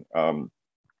region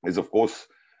is, of course,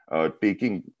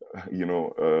 taking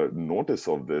notice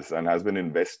of this and has been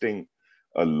investing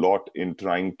a lot in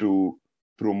trying to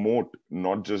promote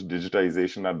not just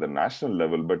digitization at the national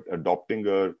level, but adopting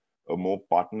a more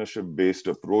partnership-based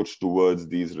approach towards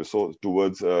these resources,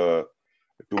 towards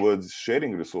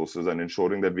sharing resources and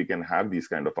ensuring that we can have these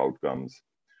kind of outcomes.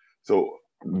 So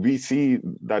we see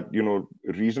that,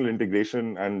 regional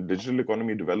integration and digital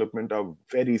economy development are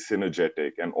very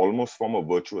synergetic and almost form a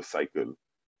virtuous cycle.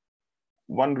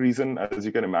 One reason, as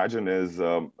you can imagine, is,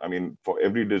 for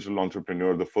every digital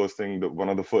entrepreneur, the first thing, one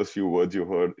of the first few words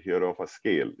you hear of is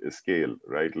scale,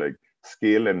 right? Like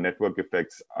scale and network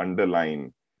effects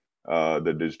underline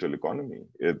the digital economy.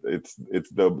 It's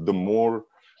the more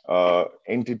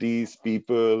entities,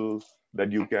 people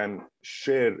that you can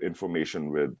share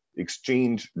information with,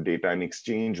 exchange data and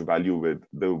exchange value with,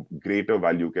 the greater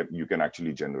value you can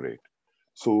actually generate.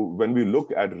 So when we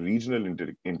look at regional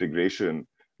integration,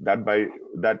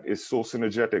 that is so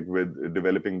synergetic with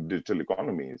developing digital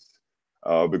economies,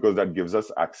 because that gives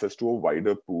us access to a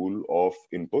wider pool of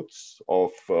inputs,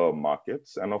 of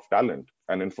markets, and of talent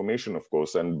and information, of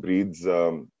course, and breeds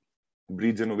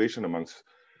innovation amongst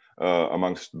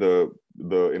the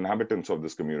inhabitants of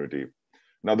this community.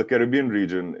 Now, the Caribbean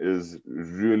region is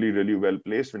really, really well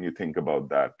placed when you think about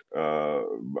that.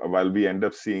 While we end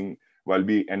up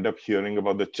hearing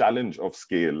about the challenge of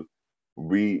scale,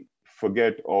 we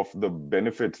forget of the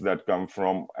benefits that come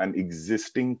from an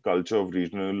existing culture of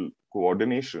regional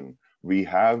coordination. We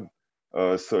have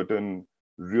certain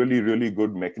really, really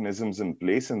good mechanisms in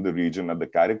place in the region at the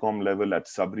CARICOM level, at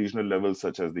sub-regional levels,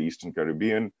 such as the Eastern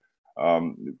Caribbean.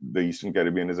 The Eastern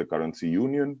Caribbean is a currency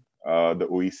union. The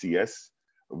OECS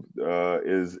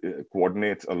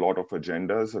coordinates a lot of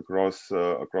agendas across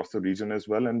the region as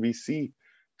well. And we see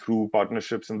through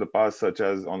partnerships in the past, such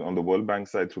as on the World Bank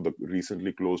side, through the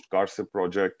recently closed CARSIP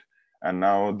project, and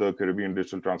now the Caribbean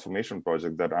Digital Transformation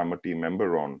Project that I'm a team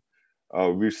member on,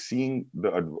 we're seeing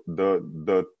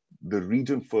the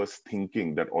region first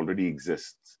thinking that already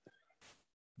exists.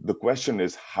 The question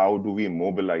is, how do we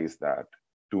mobilize that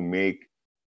to make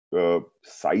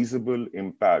sizable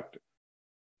impact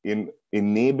in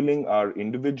enabling our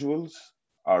individuals,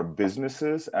 our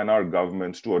businesses, and our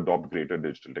governments to adopt greater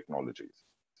digital technologies?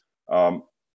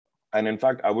 And in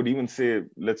fact, I would even say,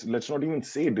 let's not even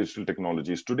say digital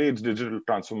technologies. Today, it's digital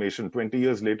transformation. 20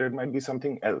 years later, it might be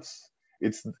something else.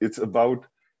 It's about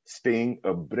staying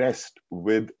abreast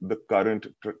with the current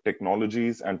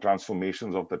technologies and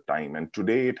transformations of the time. And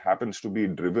today, it happens to be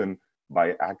driven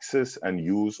by access and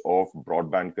use of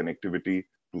broadband connectivity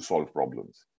to solve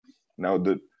problems. Now,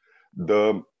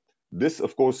 this,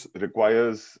 of course,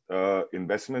 requires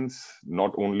investments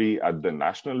not only at the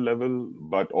national level,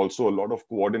 but also a lot of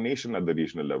coordination at the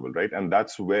regional level, right? And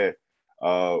that's where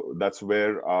our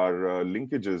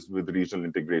linkages with regional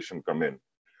integration come in.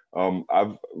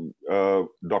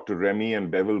 Dr. Remy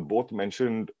and Bevel both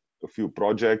mentioned a few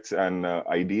projects and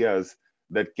ideas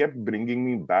that kept bringing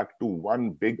me back to one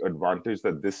big advantage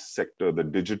that this sector, the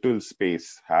digital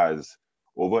space, has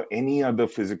over any other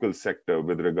physical sector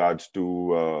with regards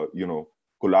to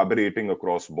collaborating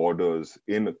across borders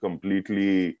in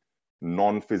completely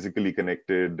non-physically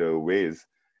connected ways,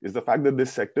 is the fact that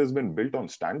this sector has been built on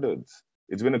standards.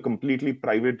 It's been a completely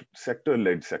private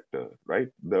sector-led sector, right?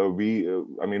 When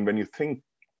you think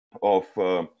of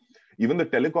even the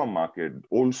telecom market,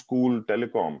 old school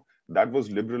telecom, that was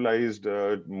liberalized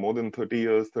more than 40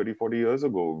 years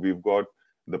ago. We've got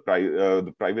the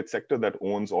private sector that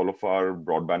owns all of our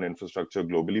broadband infrastructure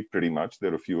globally, pretty much.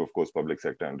 There are a few, of course, public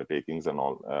sector undertakings and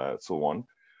all, so on.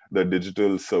 The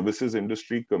digital services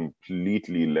industry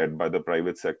completely led by the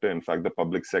private sector. In fact, the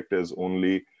public sector is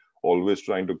only always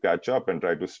trying to catch up and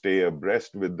try to stay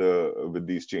abreast with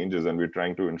these changes. And we're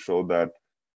trying to ensure that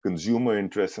consumer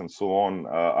interests and so on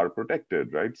are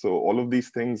protected, right? So all of these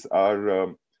things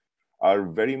are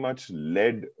very much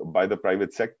led by the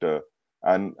private sector.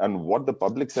 And what the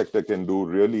public sector can do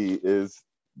really is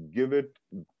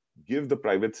give the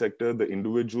private sector, the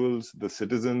individuals, the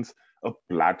citizens, a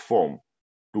platform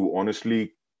to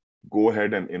honestly go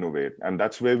ahead and innovate. And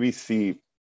that's where we see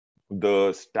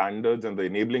the standards and the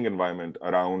enabling environment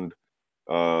around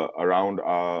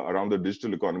the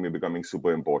digital economy becoming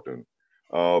super important.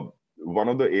 One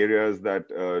of the areas that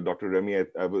Dr. Remy,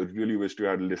 I really wished you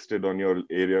had listed on your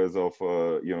areas of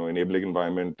enabling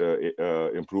environment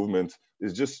improvements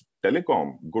is just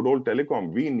telecom, good old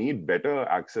telecom. We need better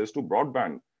access to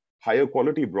broadband, higher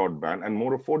quality broadband, and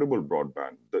more affordable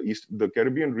broadband. The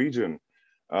Caribbean region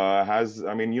has,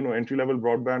 entry-level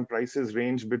broadband prices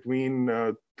range between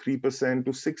 3%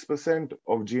 to 6%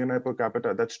 of GNI per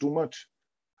capita. That's too much.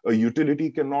 A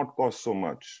utility cannot cost so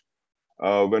much.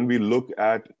 When we look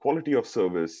at quality of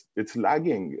service, it's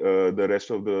lagging the rest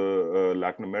of the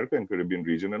Latin America and Caribbean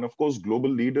region. And of course, global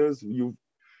leaders,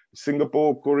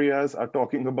 Singapore, Koreas are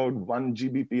talking about 1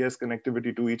 Gbps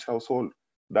connectivity to each household.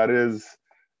 That is,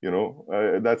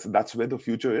 that's where the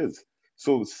future is.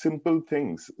 So simple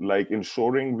things like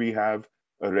ensuring we have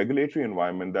a regulatory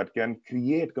environment that can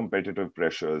create competitive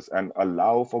pressures and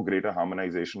allow for greater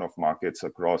harmonization of markets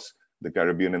across the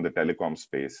Caribbean in the telecom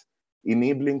space,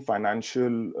 enabling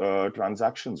financial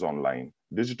transactions online,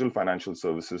 digital financial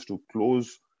services to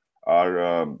close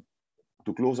our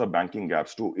banking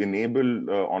gaps, to enable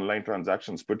online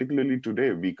transactions. Particularly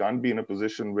today, we can't be in a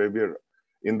position where we're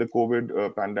in the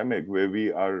COVID pandemic, where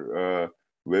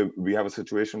we have a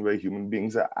situation where human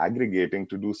beings are aggregating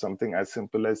to do something as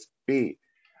simple as pay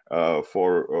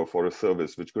for a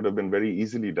service, which could have been very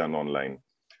easily done online.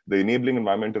 The enabling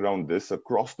environment around this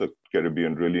across the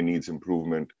Caribbean really needs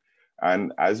improvement.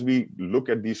 And as we look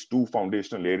at these two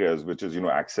foundational areas, which is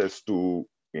access to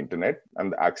internet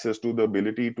and access to the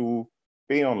ability to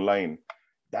pay online,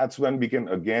 that's when we can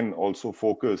again also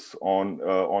focus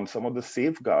on some of the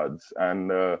safeguards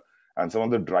and some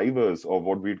of the drivers of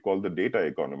what we'd call the data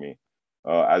economy.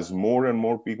 As more and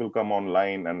more people come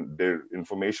online and their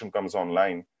information comes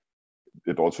online,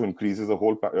 it also increases the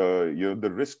whole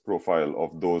the risk profile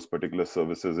of those particular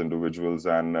services, individuals,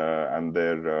 and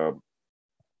their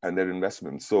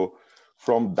investments. So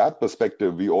from that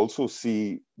perspective, we also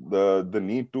see the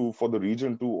need for the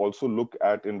region to also look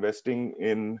at investing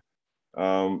in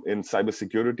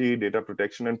cybersecurity, data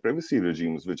protection, and privacy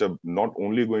regimes, which are not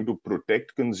only going to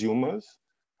protect consumers,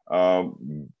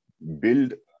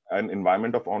 build an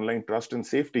environment of online trust and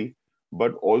safety,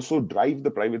 but also drive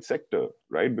the private sector,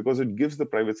 right? Because it gives the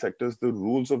private sectors the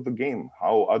rules of the game.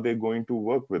 How are they going to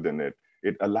work within it?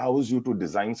 It allows you to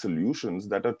design solutions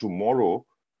that are tomorrow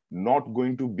not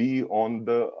going to be on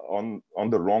the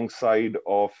wrong side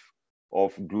of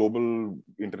global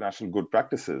international good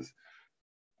practices.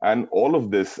 And all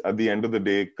of this, at the end of the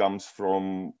day, comes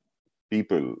from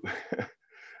people.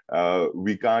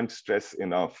 We can't stress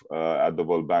enough at the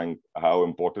World Bank how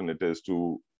important it is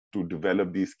to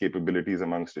develop these capabilities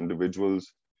amongst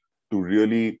individuals, to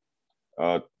really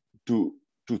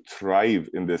to thrive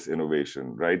in this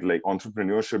innovation, right? Like,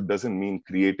 entrepreneurship doesn't mean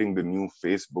creating the new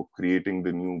Facebook, creating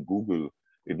the new Google.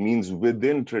 It means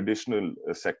within traditional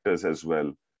sectors as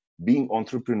well, being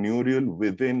entrepreneurial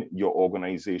within your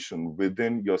organization,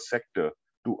 within your sector,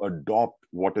 to adopt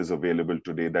what is available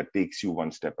today that takes you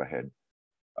one step ahead.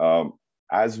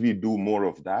 As we do more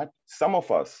of that, some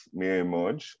of us may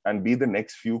emerge and be the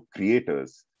next few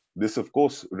creators. This, of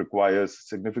course, requires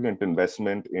significant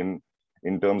investment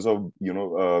in terms of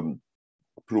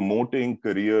promoting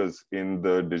careers in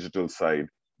the digital side.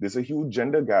 There's a huge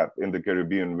gender gap in the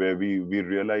Caribbean, where we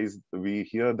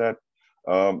hear that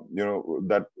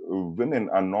that women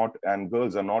are not, and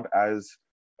girls are not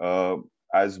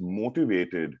as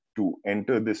motivated to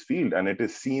enter this field, and it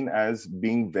is seen as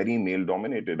being very male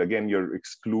dominated. Again, you're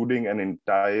excluding an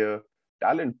entire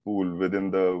talent pool within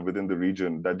the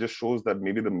region. That just shows that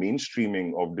maybe the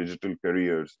mainstreaming of digital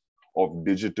careers, of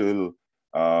digital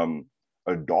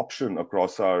adoption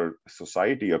across our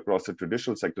society, across the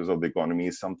traditional sectors of the economy,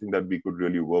 is something that we could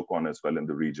really work on as well in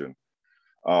the region.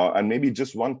 And maybe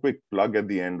just one quick plug at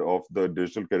the end of the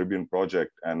Digital Caribbean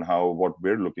project and what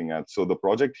we're looking at. So the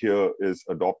project here is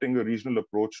adopting a regional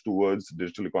approach towards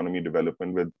digital economy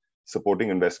development, with supporting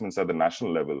investments at the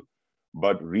national level.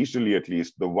 But regionally, at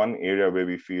least, the one area where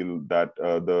we feel that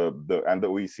the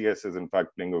OECS is in fact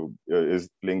playing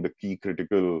the key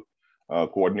critical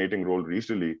coordinating role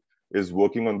regionally, is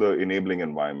working on the enabling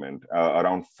environment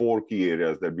around 4 key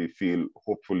areas that we feel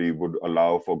hopefully would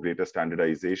allow for greater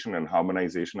standardization and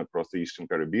harmonization across the Eastern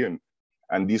Caribbean.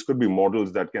 And these could be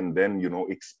models that can then,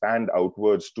 expand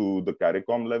outwards to the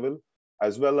CARICOM level,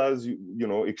 as well as,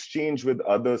 exchange with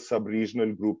other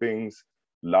sub-regional groupings,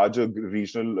 larger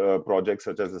regional projects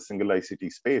such as the single ICT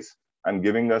space, and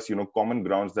giving us, common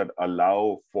grounds that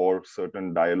allow for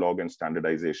certain dialogue and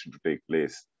standardization to take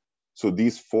place. So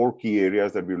these 4 key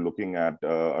areas that we're looking at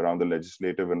around the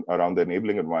legislative and around the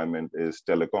enabling environment is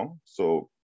telecom, so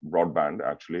broadband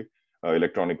actually,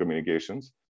 electronic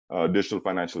communications, digital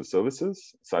financial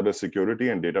services,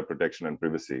 cybersecurity, and data protection and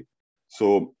privacy.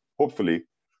 So hopefully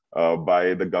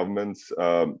by the governments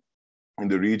in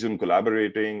the region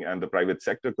collaborating and the private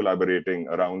sector collaborating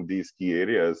around these key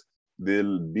areas,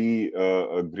 there'll be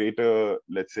a greater,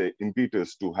 let's say,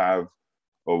 impetus to have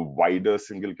a wider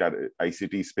single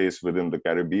ICT space within the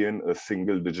Caribbean, a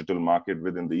single digital market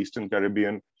within the Eastern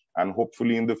Caribbean, and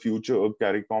hopefully in the future, a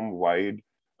CARICOM-wide,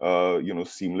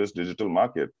 seamless digital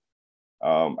market.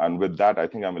 And with that, I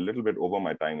think I'm a little bit over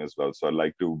my time as well. So I'd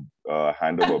like to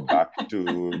hand over back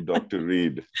to Dr.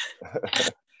 Reed.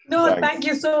 No, thank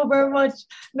you so very much.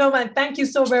 No, man, thank you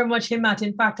so very much, Himat.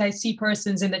 In fact, I see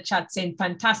persons in the chat saying,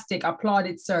 fantastic,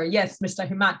 applauded, sir. Yes, Mr.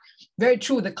 Himat, very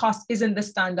true. The cost isn't the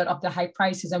standard of the high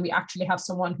prices. And we actually have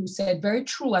someone who said, very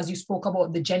true, as you spoke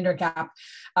about the gender gap.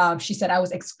 She said, I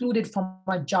was excluded from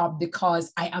my job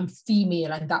because I am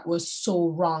female, and that was so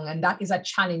wrong. And that is a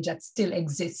challenge that still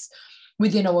exists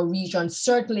within our region.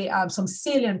 Certainly some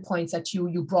salient points that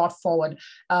you brought forward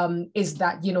is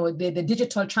that, the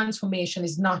digital transformation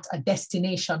is not a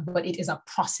destination, but it is a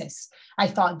process. I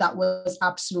thought that was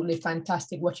absolutely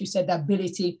fantastic. What you said, the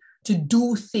ability to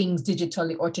do things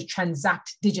digitally or to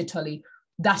transact digitally,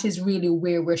 that is really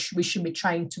where we should be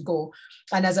trying to go.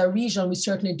 And as a region, we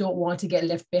certainly don't want to get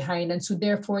left behind. And so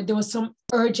therefore, there was some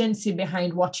urgency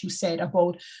behind what you said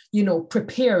about,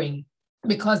 preparing,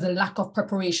 because the lack of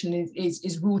preparation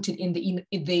is rooted in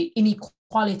the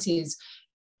inequalities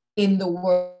in the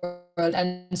world.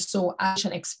 And so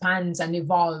action expands and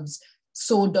evolves,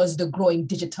 so does the growing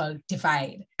digital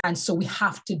divide. And so we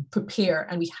have to prepare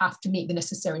and we have to make the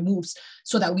necessary moves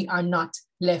so that we are not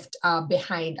left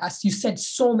behind. As you said,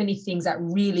 so many things that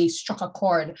really struck a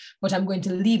chord, but I'm going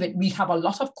to leave it. We have a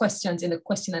lot of questions in the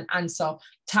question and answer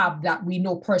tab that we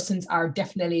know persons are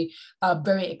definitely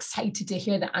very excited to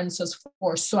hear the answers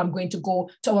for. So I'm going to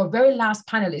go to our very last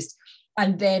panelist,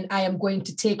 and then I am going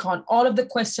to take on all of the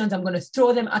questions. I'm going to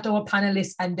throw them at our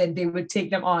panelists, and then they will take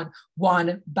them on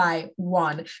one by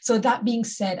one. So that being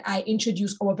said, I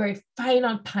introduce our very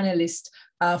final panelist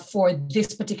for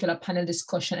this particular panel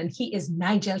discussion, and he is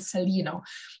Nigel Salino.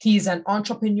 He's an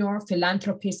entrepreneur,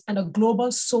 philanthropist, and a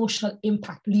global social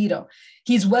impact leader.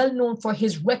 He's well known for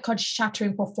his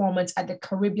record-shattering performance at the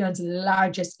Caribbean's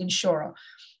largest insurer.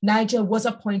 Nigel was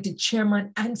appointed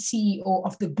chairman and CEO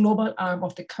of the global arm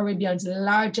of the Caribbean's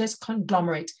largest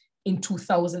conglomerate in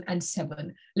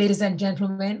 2007. Ladies and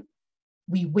gentlemen,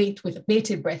 we wait with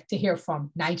bated breath to hear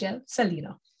from Nigel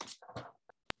Salino.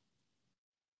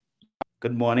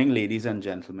 Good morning, ladies and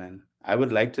gentlemen. I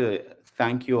would like to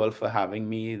thank you all for having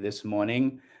me this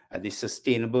morning at the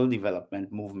Sustainable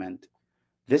Development Movement.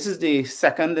 This is the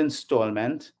second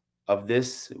installment of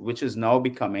this, which is now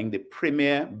becoming the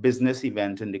premier business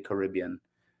event in the Caribbean.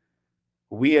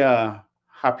 We are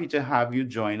happy to have you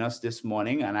join us this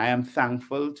morning, and I am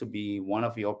thankful to be one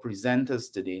of your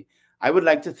presenters today. I would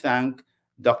like to thank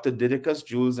Dr. Didicus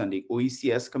Jules and the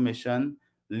OECS Commission,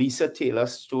 Lisa Taylor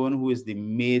Stone, who is the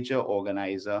major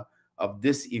organizer of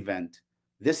this event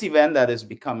that is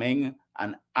becoming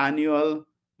an annual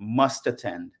must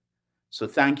attend. So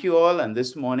thank you all. And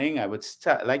this morning, I would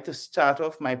like to start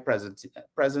off my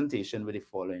presentation with the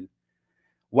following.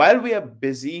 While we are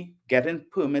busy getting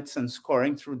permits and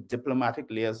scoring through diplomatic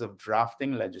layers of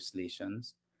drafting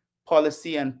legislations,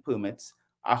 policy and permits,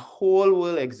 a whole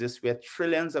world exists where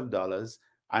trillions of dollars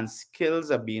and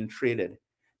skills are being traded.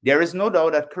 There is no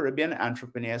doubt that Caribbean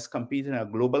entrepreneurs compete in a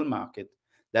global market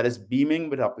that is beaming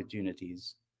with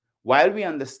opportunities. While we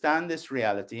understand this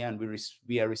reality and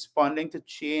we are responding to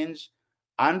change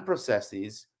and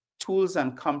processes, tools,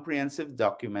 and comprehensive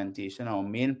documentation are our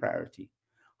main priority.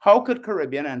 How could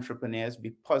Caribbean entrepreneurs be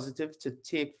positive to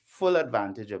take full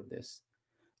advantage of this?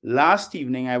 Last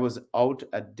evening, I was out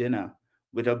at dinner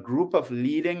with a group of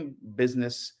leading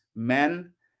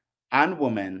businessmen and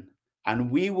women,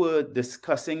 and we were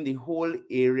discussing the whole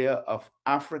area of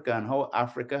Africa and how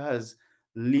Africa has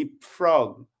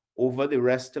leapfrogged over the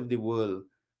rest of the world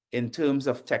in terms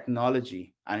of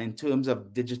technology and in terms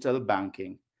of digital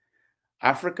banking.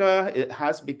 Africa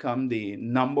has become the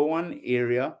 #1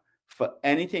 area for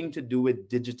anything to do with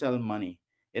digital money.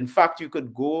 In fact, you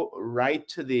could go right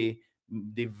to the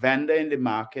vendor in the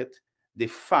market, the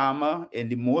farmer in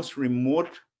the most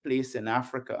remote place in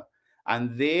Africa,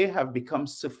 and they have become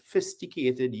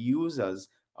sophisticated users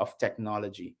of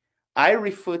technology. I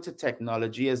refer to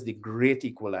technology as the great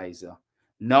equalizer.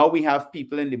 Now we have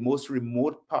people in the most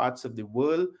remote parts of the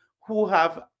world who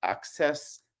have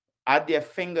access at their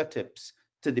fingertips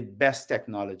to the best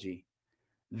technology.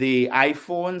 The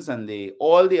iPhones and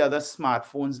all the other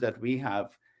smartphones that we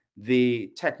have,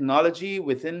 the technology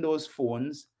within those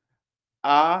phones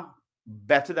are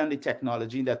better than the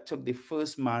technology that took the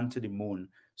first man to the moon.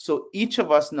 So each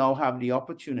of us now have the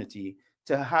opportunity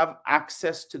to have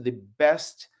access to the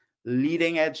best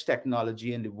leading edge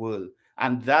technology in the world.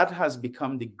 And that has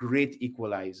become the great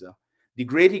equalizer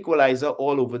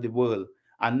all over the world.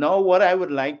 And now what I would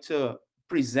like to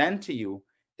present to you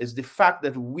is the fact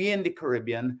that we in the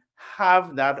Caribbean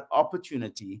have that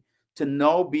opportunity to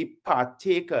now be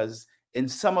partakers in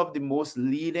some of the most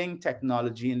leading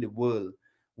technology in the world.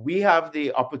 We have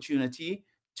the opportunity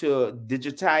to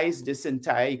digitize this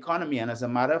entire economy. And as a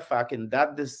matter of fact, in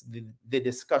that the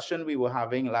discussion we were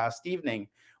having last evening,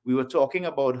 we were talking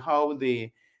about how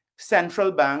the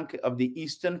Central Bank of the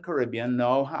Eastern Caribbean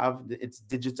now have its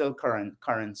digital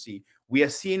currency. We are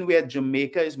seeing where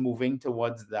Jamaica is moving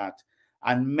towards that,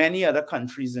 and many other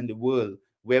countries in the world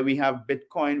where we have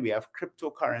Bitcoin, we have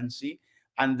cryptocurrency,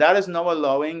 and that is now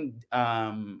allowing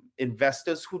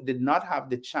investors who did not have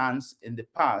the chance in the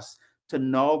past to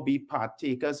now be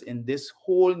partakers in this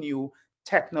whole new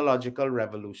technological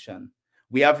revolution.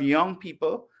 We have young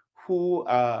people who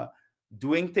are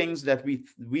doing things that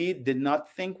we did not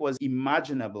think was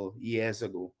imaginable years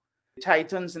ago.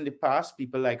 Titans in the past,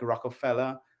 people like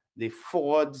Rockefeller, the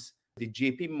Fords, the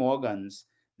JP Morgans,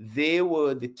 they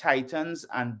were the titans,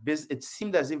 and it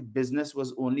seemed as if business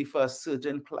was only for a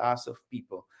certain class of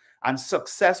people, and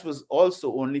success was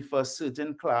also only for a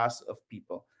certain class of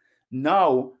people.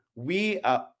 Now, we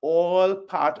are all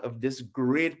part of this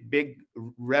great big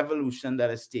revolution that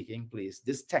is taking place,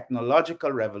 this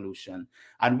technological revolution.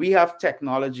 And we have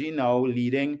technology now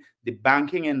leading the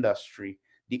banking industry,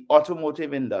 the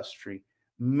automotive industry.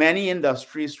 Many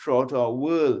industries throughout our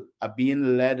world are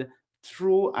being led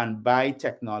through and by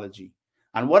technology.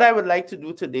 And what I would like to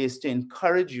do today is to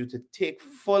encourage you to take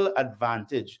full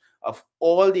advantage of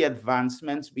all the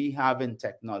advancements we have in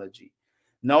technology.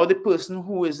 Now, the person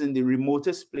who is in the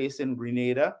remotest place in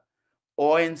Grenada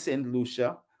or in St.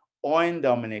 Lucia or in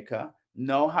Dominica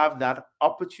now have that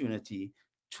opportunity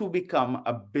to become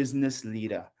a business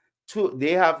leader.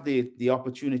 They have the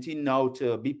opportunity now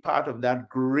to be part of that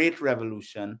great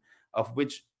revolution of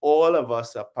which all of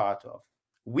us are part of.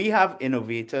 We have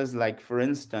innovators like, for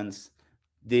instance,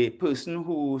 the person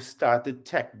who started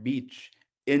Tech Beach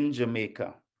in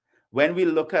Jamaica. When we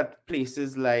look at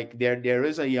places like there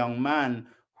is a young man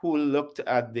who looked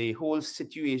at the whole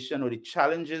situation or the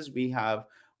challenges we have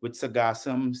with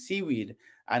sargassum seaweed,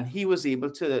 and he was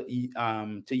able to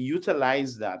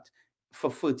utilize that for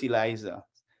fertilizer.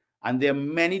 And there are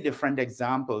many different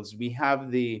examples. We have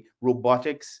the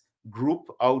robotics group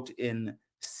out in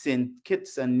St.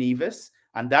 Kitts and Nevis,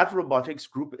 and that robotics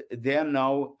group, they're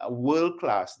now world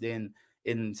class. They're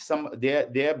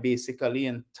basically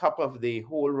on top of the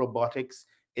whole robotics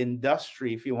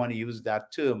industry, if you want to use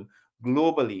that term,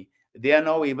 globally. They are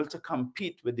now able to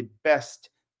compete with the best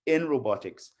in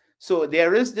robotics. So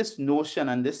there is this notion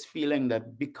and this feeling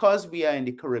that because we are in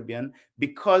the Caribbean,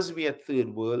 because we are third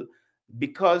world,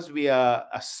 because we are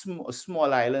a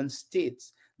small island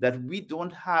states, that we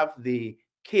don't have the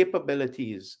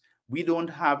capabilities, we don't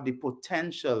have the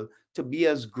potential to be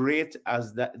as great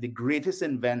as the greatest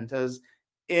inventors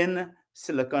in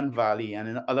Silicon Valley and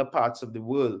in other parts of the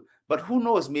world. But who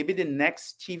knows, maybe the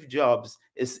next Steve Jobs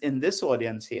is in this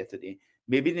audience here today.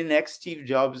 Maybe the next Steve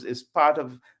Jobs is part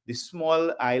of the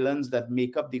small islands that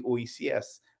make up the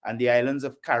OECS and the islands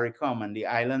of CARICOM and the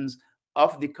islands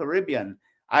of the Caribbean.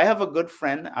 I have a good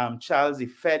friend, Charles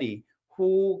Ifedi,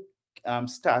 who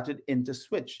started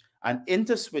InterSwitch. And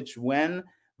InterSwitch, when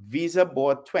Visa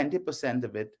bought 20%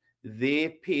 of it, they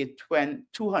paid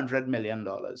 $200 million.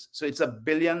 So it's $1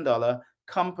 billion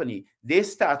company. They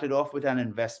started off with an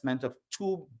investment of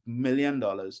 $2 million.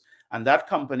 And that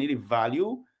company, the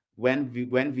value when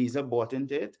Visa bought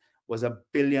into it, was $1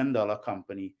 billion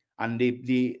company. And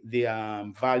the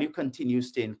value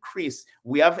continues to increase.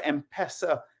 We have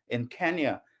M-Pesa in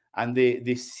Kenya, and the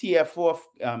CFO of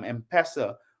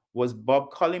M-Pesa was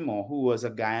Bob Collymore, who was a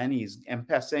Guyanese.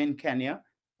 M-Pesa in Kenya,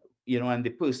 and the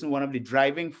person, one of the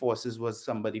driving forces, was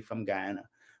somebody from Guyana.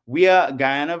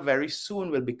 Guyana very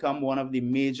soon will become one of the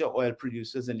major oil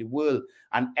producers in the world.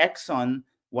 And Exxon,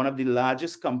 one of the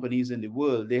largest companies in the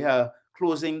world, they are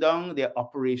closing down their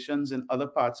operations in other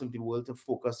parts of the world to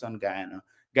focus on Guyana.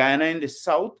 Guyana in the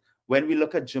south, when we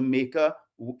look at Jamaica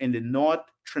in the north,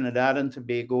 Trinidad and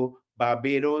Tobago,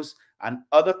 Barbados, and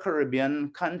other Caribbean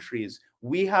countries,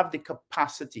 we have the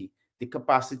capacity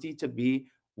to be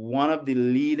one of the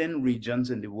leading regions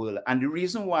in the world. And the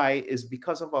reason why is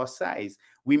because of our size.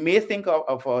 We may think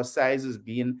of our size as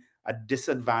being a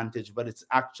disadvantage, but it's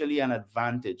actually an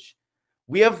advantage.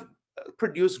 We have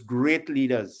produced great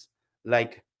leaders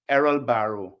like Errol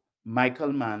Barrow,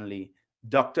 Michael Manley,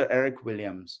 Dr. Eric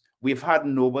Williams. We've had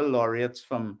Nobel laureates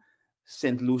from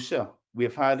St. Lucia.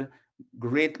 We've had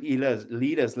great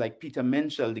leaders like Peter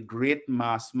Minshall, the great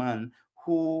mass man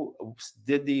who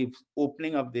did the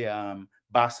opening of the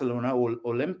Barcelona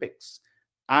Olympics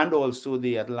and also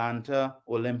the Atlanta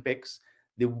Olympics,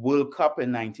 the World Cup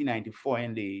in 1994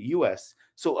 in the US.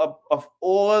 So of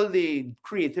all the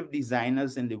creative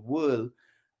designers in the world,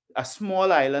 a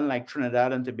small island like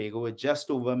Trinidad and Tobago with just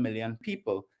over 1 million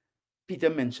people, Peter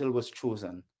Minshall was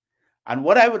chosen. And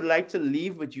what I would like to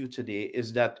leave with you today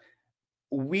is that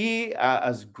we are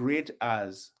as great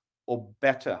as or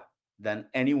better than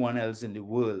anyone else in the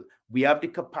world. We have the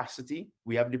capacity,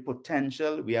 we have the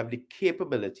potential, we have the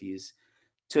capabilities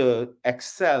to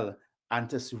excel and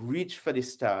to reach for the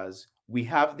stars. We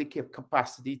have the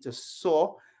capacity to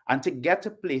soar and to get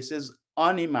to places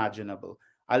unimaginable.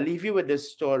 I'll leave you with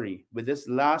this story, with this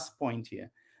last point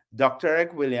here. Dr.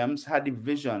 Eric Williams had the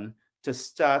vision to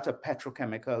start a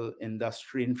petrochemical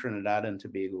industry in Trinidad and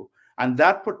Tobago. And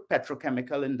that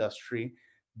petrochemical industry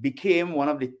became one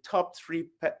of the top 3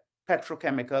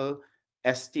 petrochemical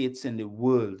estates in the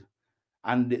world.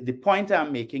 And the point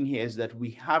I'm making here is that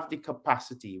we have the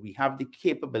capacity, we have the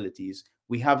capabilities,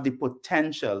 we have the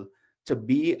potential to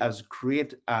be as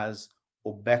great as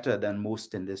or better than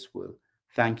most in this world.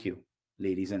 Thank you,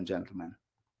 ladies and gentlemen.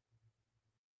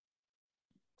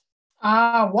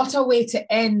 What a way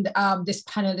to end this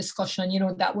panel discussion. You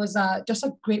know, that was just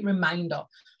a great reminder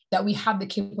that we have the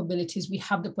capabilities, we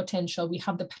have the potential, we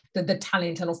have the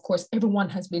talent. And of course, everyone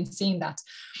has been saying that.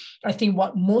 I think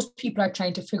what most people are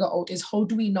trying to figure out is how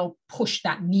do we now push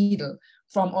that needle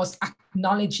from us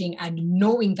acknowledging and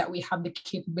knowing that we have the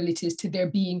capabilities to there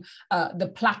being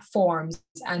the platforms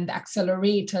and the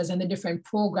accelerators and the different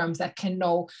programs that can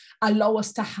now allow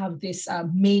us to have this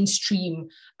mainstream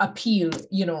appeal.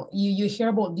 You know, you hear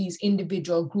about these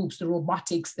individual groups, the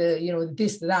robotics,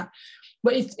 this, that.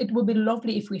 But it would be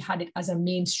lovely if we had it as a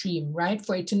mainstream, right?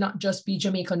 For it to not just be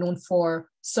Jamaica known for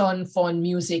sun, fun,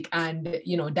 music, and,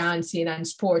 dancing and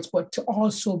sports, but to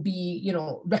also be,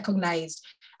 recognized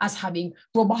as having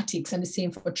robotics, and the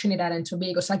same for Trinidad and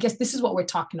Tobago. So I guess this is what we're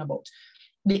talking about.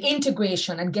 The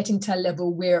integration and getting to a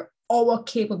level where our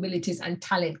capabilities and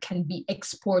talent can be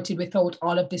exported without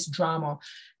all of this drama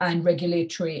and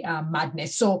regulatory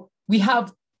madness. So we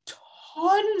have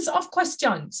tons of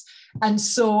questions. And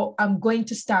so I'm going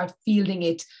to start fielding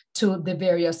it to the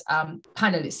various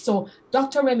panelists. So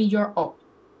Dr. Remy, you're up.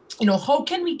 How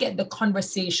can we get the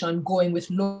conversation going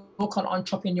with local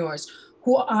entrepreneurs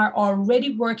who are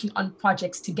already working on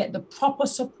projects to get the proper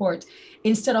support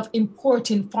instead of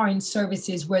importing foreign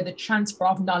services where the transfer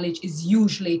of knowledge is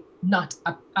usually not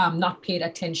paid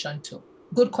attention to?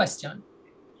 Good question.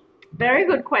 Very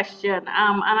good question. And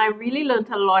I really learned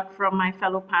a lot from my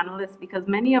fellow panelists because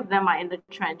many of them are in the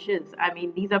trenches. I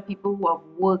mean, these are people who have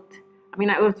worked. I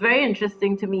mean, it was very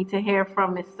interesting to me to hear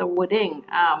from Mr. Wooding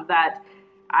that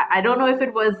I don't know if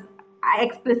it was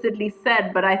explicitly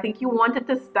said, but I think you wanted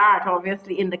to start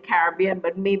obviously in the Caribbean,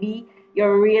 but maybe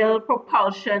your real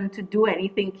propulsion to do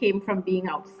anything came from being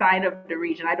outside of the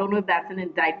region. I don't know if that's an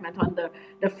indictment on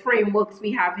the frameworks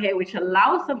we have here, which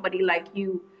allow somebody like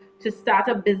you to start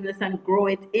a business and grow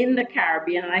it in the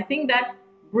Caribbean. And I think that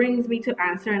brings me to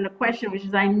answering the question, which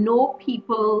is I know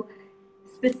people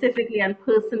specifically and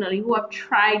personally who have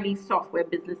tried these software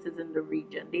businesses in the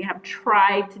region. They have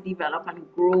tried to develop and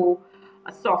grow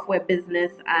a software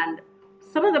business. And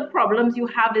some of the problems you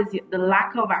have is the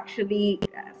lack of actually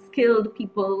skilled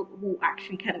people who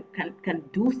actually can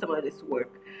do some of this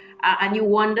work. And you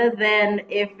wonder then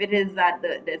if it is that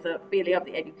there's a failure of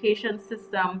the education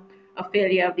system, a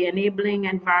failure of the enabling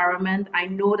environment. I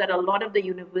know that a lot of the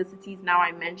universities now,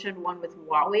 I mentioned one with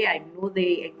Huawei, I know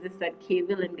they exist at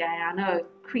Kville in Guyana,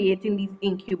 creating these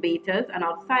incubators. And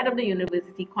outside of the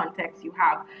university context, you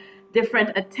have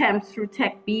different attempts through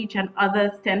Tech Beach and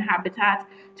others, 10 Habitat,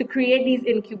 to create these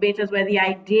incubators where the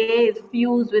idea is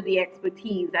fused with the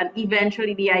expertise. And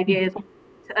eventually the idea is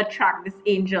to attract this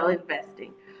angel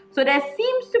investing. So there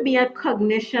seems to be a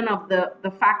cognition of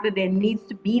the fact that there needs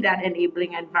to be that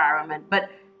enabling environment. But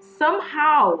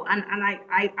somehow, and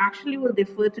I actually will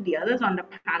defer to the others on the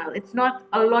panel, it's not,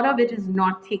 a lot of it is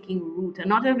not taking root. A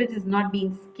lot of it is not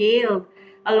being scaled.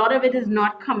 A lot of it is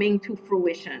not coming to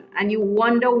fruition. And you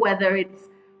wonder whether it's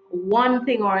one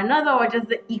thing or another, or just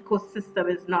the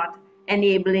ecosystem is not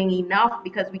enabling enough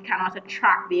because we cannot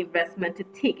attract the investment to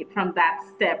take it from that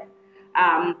step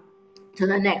to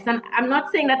the next. And I'm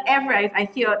not saying that I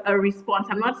see a response.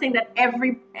 I'm not saying that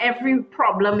every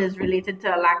problem is related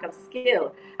to a lack of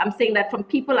skill. I'm saying that from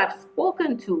people I've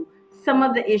spoken to, some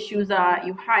of the issues are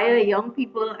you hire young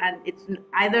people and it's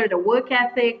either the work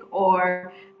ethic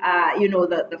or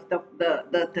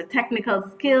the technical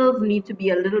skills need to be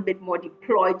a little bit more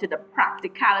deployed to the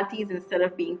practicalities instead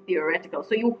of being theoretical.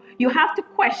 So you have to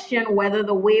question whether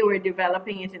the way we're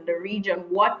developing it in the region,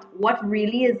 what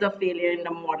really is the failure in the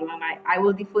model. And I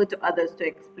will defer to others to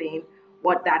explain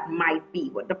what that might be,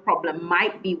 what the problem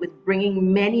might be with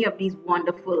bringing many of these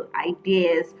wonderful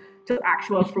ideas to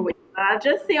actual fruition. I'll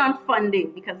just say on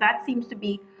funding, because that seems to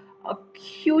be a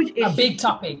huge issue. A big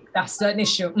topic. That's an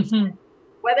issue. Mm-hmm.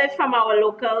 Whether it's from our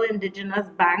local indigenous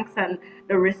banks and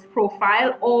the risk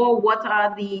profile, or what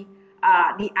are the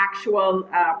actual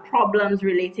problems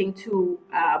relating to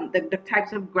the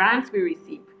types of grants we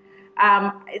receive.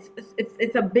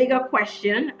 It's a bigger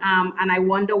question, and I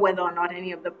wonder whether or not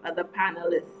any of the other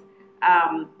panelists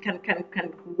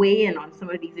can weigh in on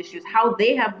some of these issues, how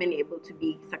they have been able to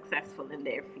be successful in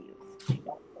their fields.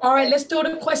 All right, let's do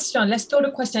the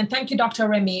question. Thank you, Dr.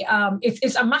 Remy.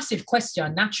 It's a massive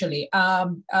question, naturally.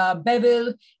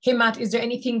 Bevil, Himat, is there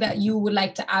anything that you would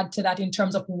like to add to that in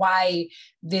terms of why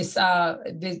this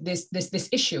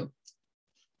issue?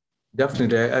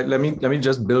 Definitely. Let me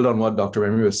just build on what Dr.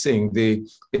 Remy was saying.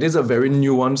 It is a very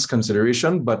nuanced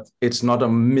consideration, but it's not a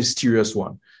mysterious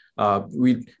one.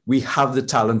 We have the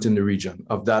talent in the region.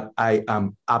 Of that, I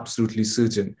am absolutely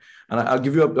certain. And I'll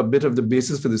give you a bit of the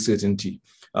basis for the certainty.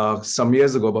 Some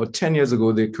years ago, about 10 years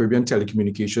ago, the Caribbean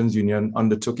Telecommunications Union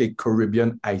undertook a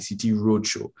Caribbean ICT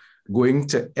roadshow, going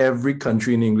to every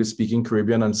country in English-speaking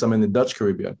Caribbean and some in the Dutch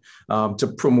Caribbean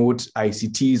to promote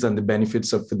ICTs and the benefits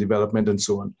for development and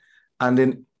so on. And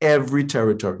in every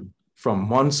territory, from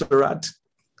Montserrat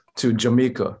to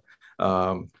Jamaica,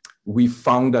 we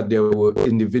found that there were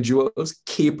individuals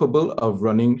capable of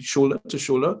running shoulder to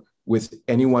shoulder with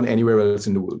anyone anywhere else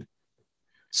in the world.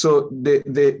 So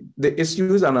the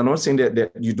issues, and I'm not saying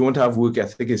that you don't have work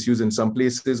ethic issues in some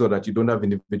places or that you don't have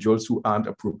individuals who aren't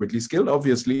appropriately skilled.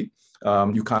 Obviously,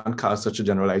 you can't cast such a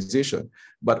generalization.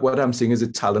 But what I'm saying is the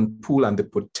talent pool and the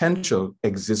potential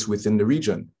exists within the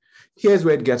region. Here's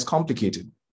where it gets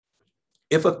complicated.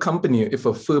 If a company, if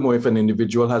a firm, or if an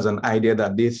individual has an idea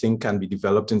that they think can be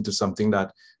developed into something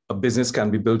that a business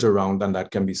can be built around and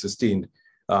that can be sustained,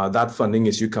 that funding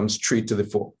issue comes straight to the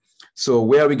fore. So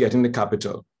where are we getting the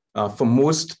capital? For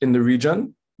most in the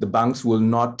region, the banks will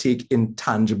not take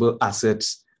intangible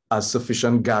assets as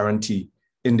sufficient guarantee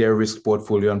in their risk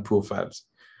portfolio and profiles.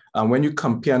 And when you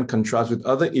compare and contrast with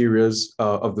other areas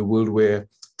of the world where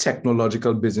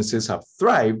technological businesses have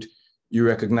thrived, you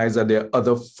recognize that there are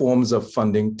other forms of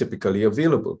funding typically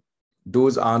available.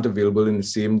 Those aren't available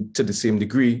to the same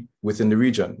degree within the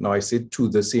region. Now I say to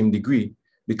the same degree,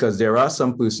 because there are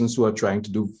some persons who are trying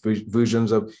to do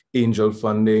versions of angel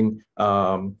funding,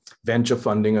 venture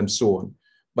funding, and so on.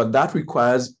 But that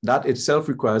itself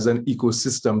requires an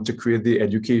ecosystem to create the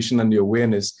education and the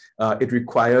awareness. It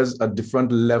requires a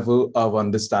different level of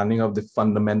understanding of the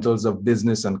fundamentals of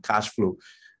business and cash flow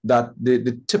that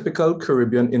the typical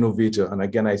Caribbean innovator, and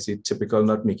again, I say typical,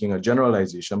 not making a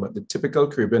generalization, but the typical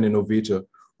Caribbean innovator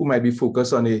who might be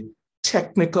focused on a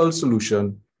technical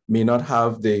solution may not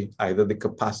have either the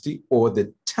capacity or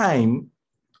the time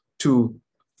to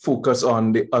focus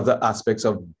on the other aspects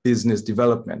of business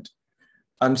development.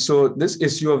 And so this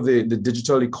issue of the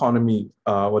digital economy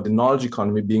or the knowledge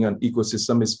economy being an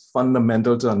ecosystem is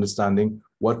fundamental to understanding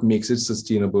what makes it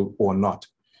sustainable or not.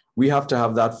 We have to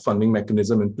have that funding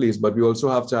mechanism in place, but we also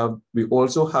have to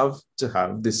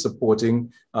have the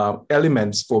supporting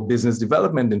elements for business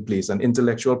development in place, and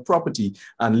intellectual property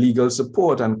and legal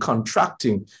support and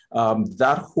contracting.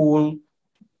 That whole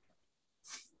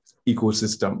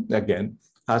ecosystem, again,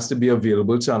 has to be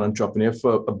available to an entrepreneur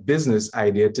for a business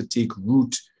idea to take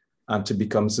root and to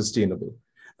become sustainable.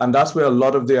 And that's where a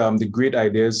lot of the great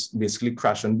ideas basically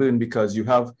crash and burn, because you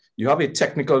have a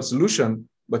technical solution,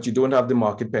 but you don't have the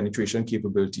market penetration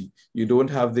capability. You don't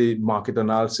have the market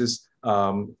analysis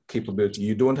capability.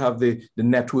 You don't have the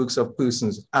networks of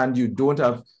persons, and you don't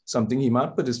have something he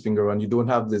might put his finger on. You don't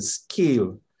have the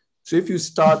scale. So if you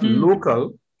start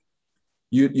local,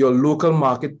 your local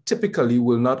market typically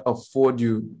will not afford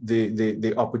you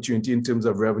the opportunity in terms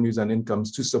of revenues and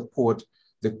incomes to support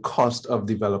the cost of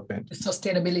development.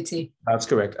 Sustainability. That's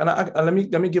correct. And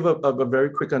let me give a very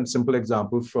quick and simple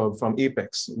example from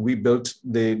Apex. We built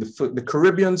the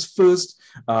Caribbean's first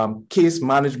case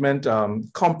management,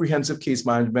 comprehensive case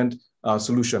management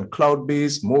solution,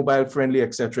 cloud-based, mobile-friendly,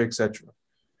 et cetera, et cetera.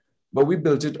 But we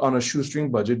built it on a shoestring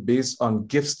budget based on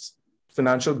gifts,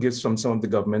 financial gifts from some of the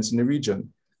governments in the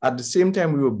region. At the same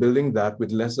time, we were building that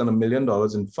with less than $1 million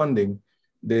in funding.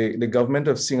 The government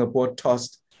of Singapore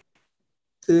tossed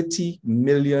 30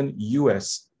 million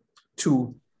US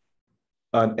to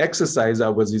an exercise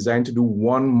that was designed to do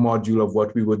one module of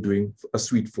what we were doing a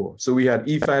suite for. So we had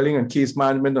e-filing and case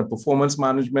management and performance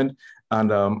management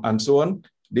and so on.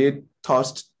 They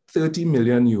tossed 30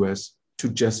 million US to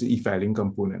just the e-filing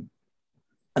component.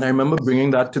 And I remember bringing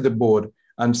that to the board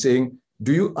and saying,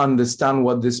 Do you understand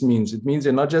what this means? It means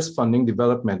they're not just funding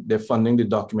development, they're funding the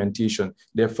documentation,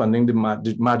 they're funding the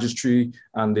magistracy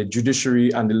and the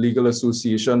judiciary and the legal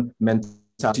association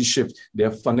mentality shift.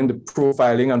 They're funding the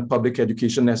profiling and public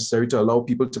education necessary to allow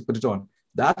people to put it on.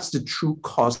 That's the true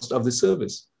cost of the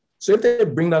service. So if they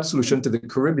bring that solution to the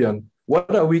Caribbean,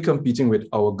 what are we competing with?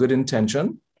 Our good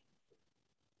intention?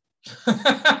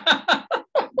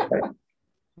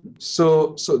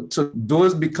 So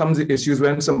those becomes the issues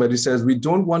when somebody says, we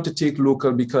don't want to take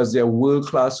local because there are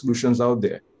world-class solutions out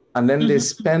there. And then they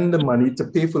spend the money to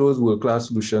pay for those world-class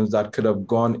solutions that could have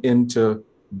gone into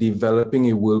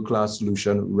developing a world-class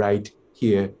solution right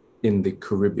here in the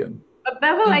Caribbean.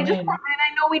 Bevel, I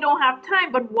know we don't have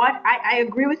time, but I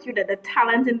agree with you that the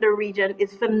talent in the region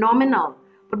is phenomenal.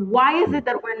 But why is it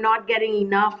that we're not getting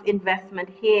enough investment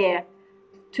here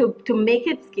to make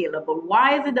it scalable?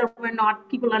 Why is it that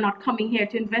people are not coming here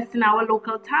to invest in our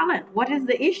local talent? What is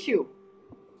the issue?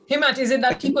 Himmat, is it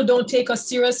that people don't take us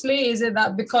seriously? Is it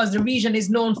that because the region is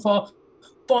known for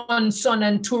fun, sun,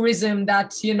 and tourism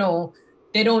that,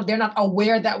 they're not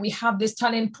aware that we have this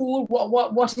talent pool?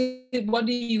 What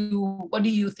do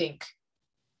you think?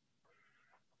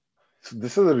 So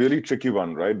this is a really tricky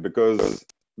one, right? Because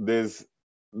there's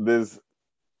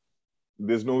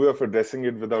no way of addressing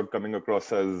it without coming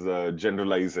across as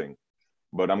generalizing.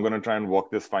 But I'm going to try and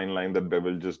walk this fine line that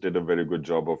Bevel just did a very good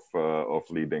job of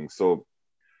leading. So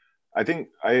I think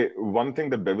one thing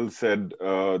that Bevel said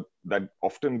that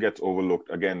often gets overlooked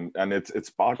again, and it's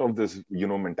part of this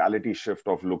mentality shift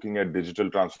of looking at digital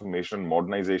transformation,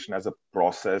 modernization as a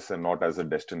process and not as a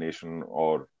destination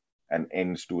or an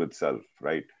end to itself,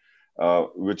 right?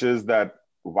 Which is that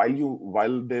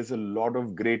while there's a lot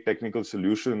of great technical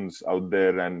solutions out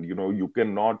there, and we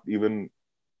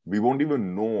won't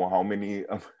even know how many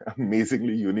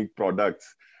amazingly unique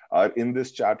products are in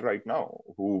this chat right now,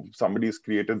 somebody's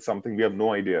created something, we have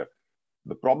no idea.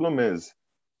 The problem is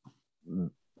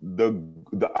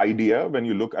the idea, when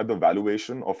you look at the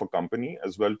valuation of a company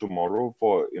as well tomorrow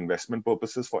for investment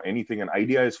purposes for anything, an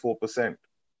idea is 4%.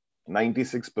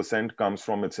 96% comes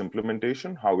from its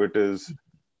implementation, how it is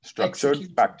structured,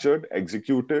 factored,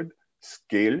 executed,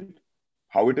 scaled,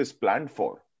 how it is planned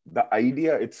for. The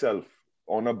idea itself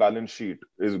on a balance sheet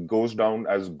goes down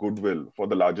as goodwill for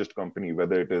the largest company,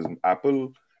 whether it is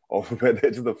Apple or whether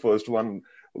it's the first one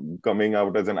coming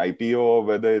out as an IPO, or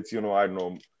whether it's, I don't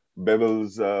know,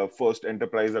 Bevel's first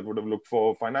enterprise that would have looked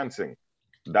for financing.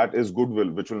 That is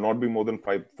goodwill, which will not be more than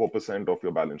 4% of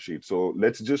your balance sheet. So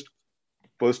let's just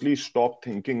firstly stop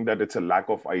thinking that it's a lack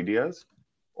of ideas,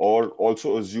 or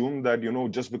also assume that,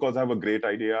 just because I have a great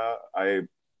idea,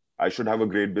 I should have a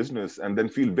great business, and then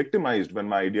feel victimized when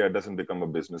my idea doesn't become a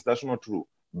business. That's not true.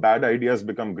 Bad ideas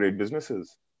become great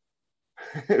businesses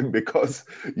because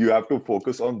you have to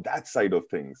focus on that side of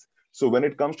things. So when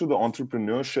it comes to the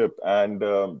entrepreneurship, and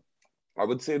I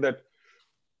would say that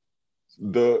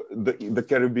the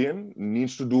Caribbean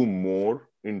needs to do more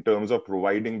in terms of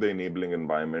providing the enabling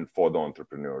environment for the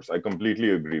entrepreneurs. I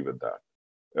completely agree with that.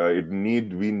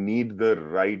 We need the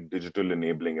right digital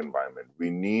enabling environment. We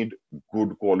need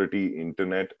good quality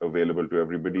internet available to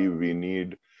everybody. We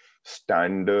need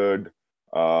standard,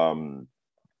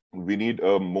 we need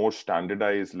a more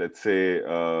standardized, let's say,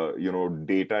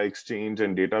 data exchange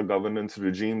and data governance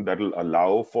regime that will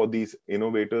allow for these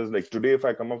innovators. Like today, if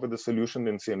I come up with a solution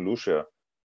in St. Lucia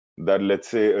that, let's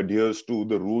say, adheres to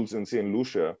the rules in St.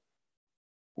 Lucia,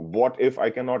 what if I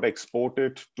cannot export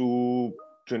it to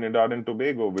Trinidad and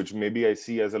Tobago, which maybe I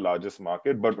see as the largest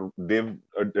market, but they've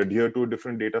adhered to a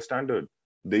different data standard?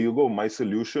 There you go. My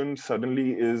solution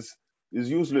suddenly is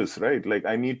useless, right? Like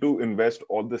I need to invest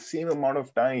all the same amount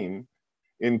of time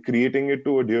in creating it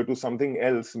to adhere to something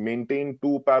else, maintain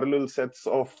two parallel sets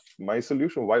of my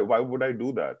solution. Why would I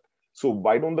do that? So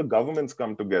why don't the governments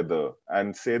come together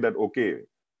and say that, okay,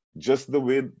 just the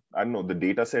way, I don't know, the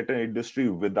data center industry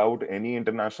without any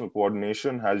international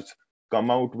coordination has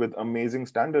come out with amazing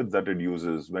standards that it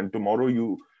uses. When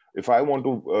tomorrow if I want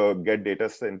to get data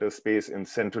center space in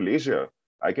Central Asia,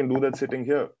 I can do that sitting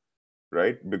here,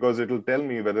 right? Because it'll tell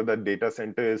me whether that data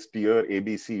center is tier A,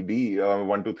 B, C, D,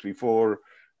 1, 2, 3, 4,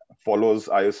 follows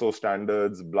ISO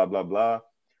standards, blah, blah, blah.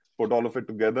 Put all of it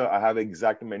together, I have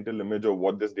exact mental image of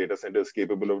what this data center is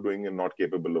capable of doing and not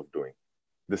capable of doing.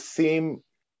 The same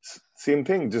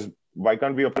thing, just why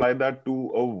can't we apply that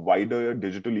to a wider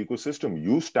digital ecosystem?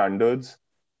 Use standards,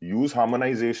 use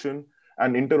harmonization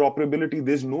and interoperability.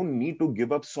 There's no need to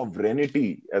give up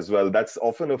sovereignty as well. That's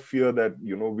often a fear that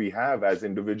we have as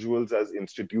individuals, as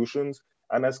institutions,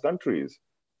 and as countries.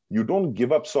 You don't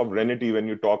give up sovereignty when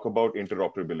you talk about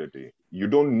interoperability. You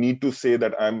don't need to say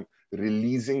that I'm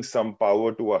releasing some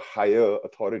power to a higher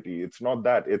authority. It's not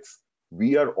that. It's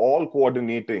we are all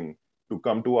coordinating to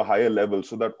come to a higher level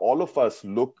so that all of us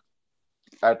look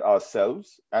at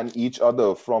ourselves and each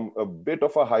other from a bit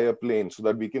of a higher plane so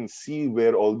that we can see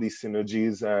where all these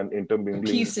synergies and intermingling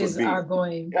pieces are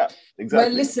going. Yeah,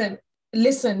 exactly. Well,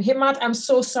 listen, Himmat, I'm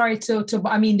so sorry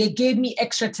I mean, they gave me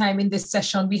extra time in this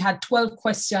session. We had 12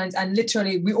 questions and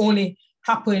literally we only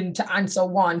happened to answer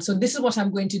one. So this is what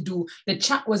I'm going to do. The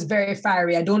chat was very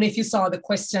fiery. I don't know if you saw the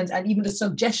questions and even the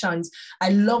suggestions. I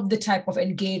love the type of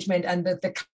engagement and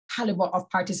the caliber of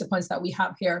participants that we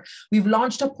have here. We've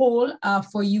launched a poll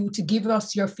for you to give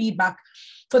us your feedback.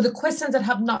 For the questions that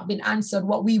have not been answered,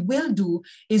 what we will do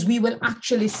is we will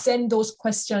actually send those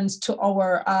questions to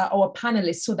our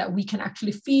panelists so that we can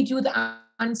actually feed you the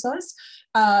answers,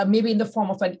 maybe in the form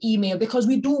of an email, because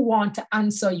we do want to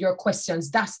answer your questions.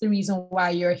 That's the reason why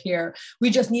you're here. We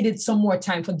just needed some more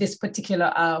time for this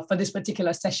particular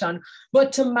session.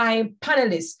 But to my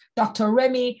panelists, Dr.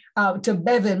 Remy, to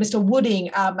Bevan, Mr. Wooding,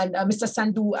 and Mr.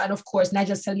 Sandhu, and of course,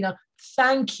 Nigel Selina,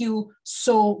 thank you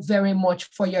so very much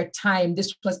for your time.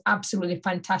 This was absolutely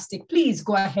fantastic. Please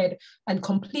go ahead and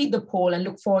complete the poll and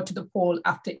look forward to the poll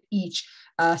after each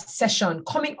session.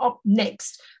 Coming up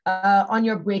next, on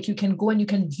your break, you can go and you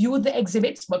can view the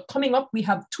exhibits, but coming up, we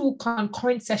have two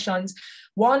concurrent sessions.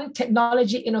 One,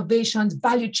 technology innovations,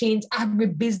 value chains,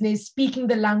 agribusiness, speaking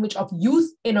the language of youth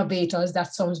innovators.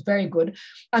 That sounds very good.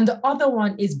 And the other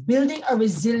one is building a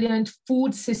resilient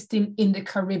food system in the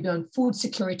Caribbean. Food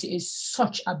security is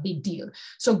such a big deal.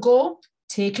 So go,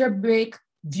 take your break,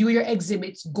 view your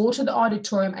exhibits, go to the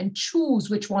auditorium and choose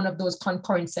which one of those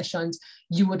concurrent sessions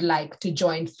you would like to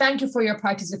join. Thank you for your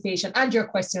participation and your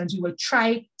questions. We will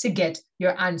try to get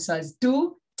your answers.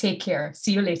 Do take care.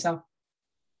 See you later.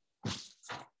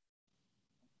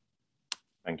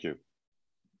 Thank you.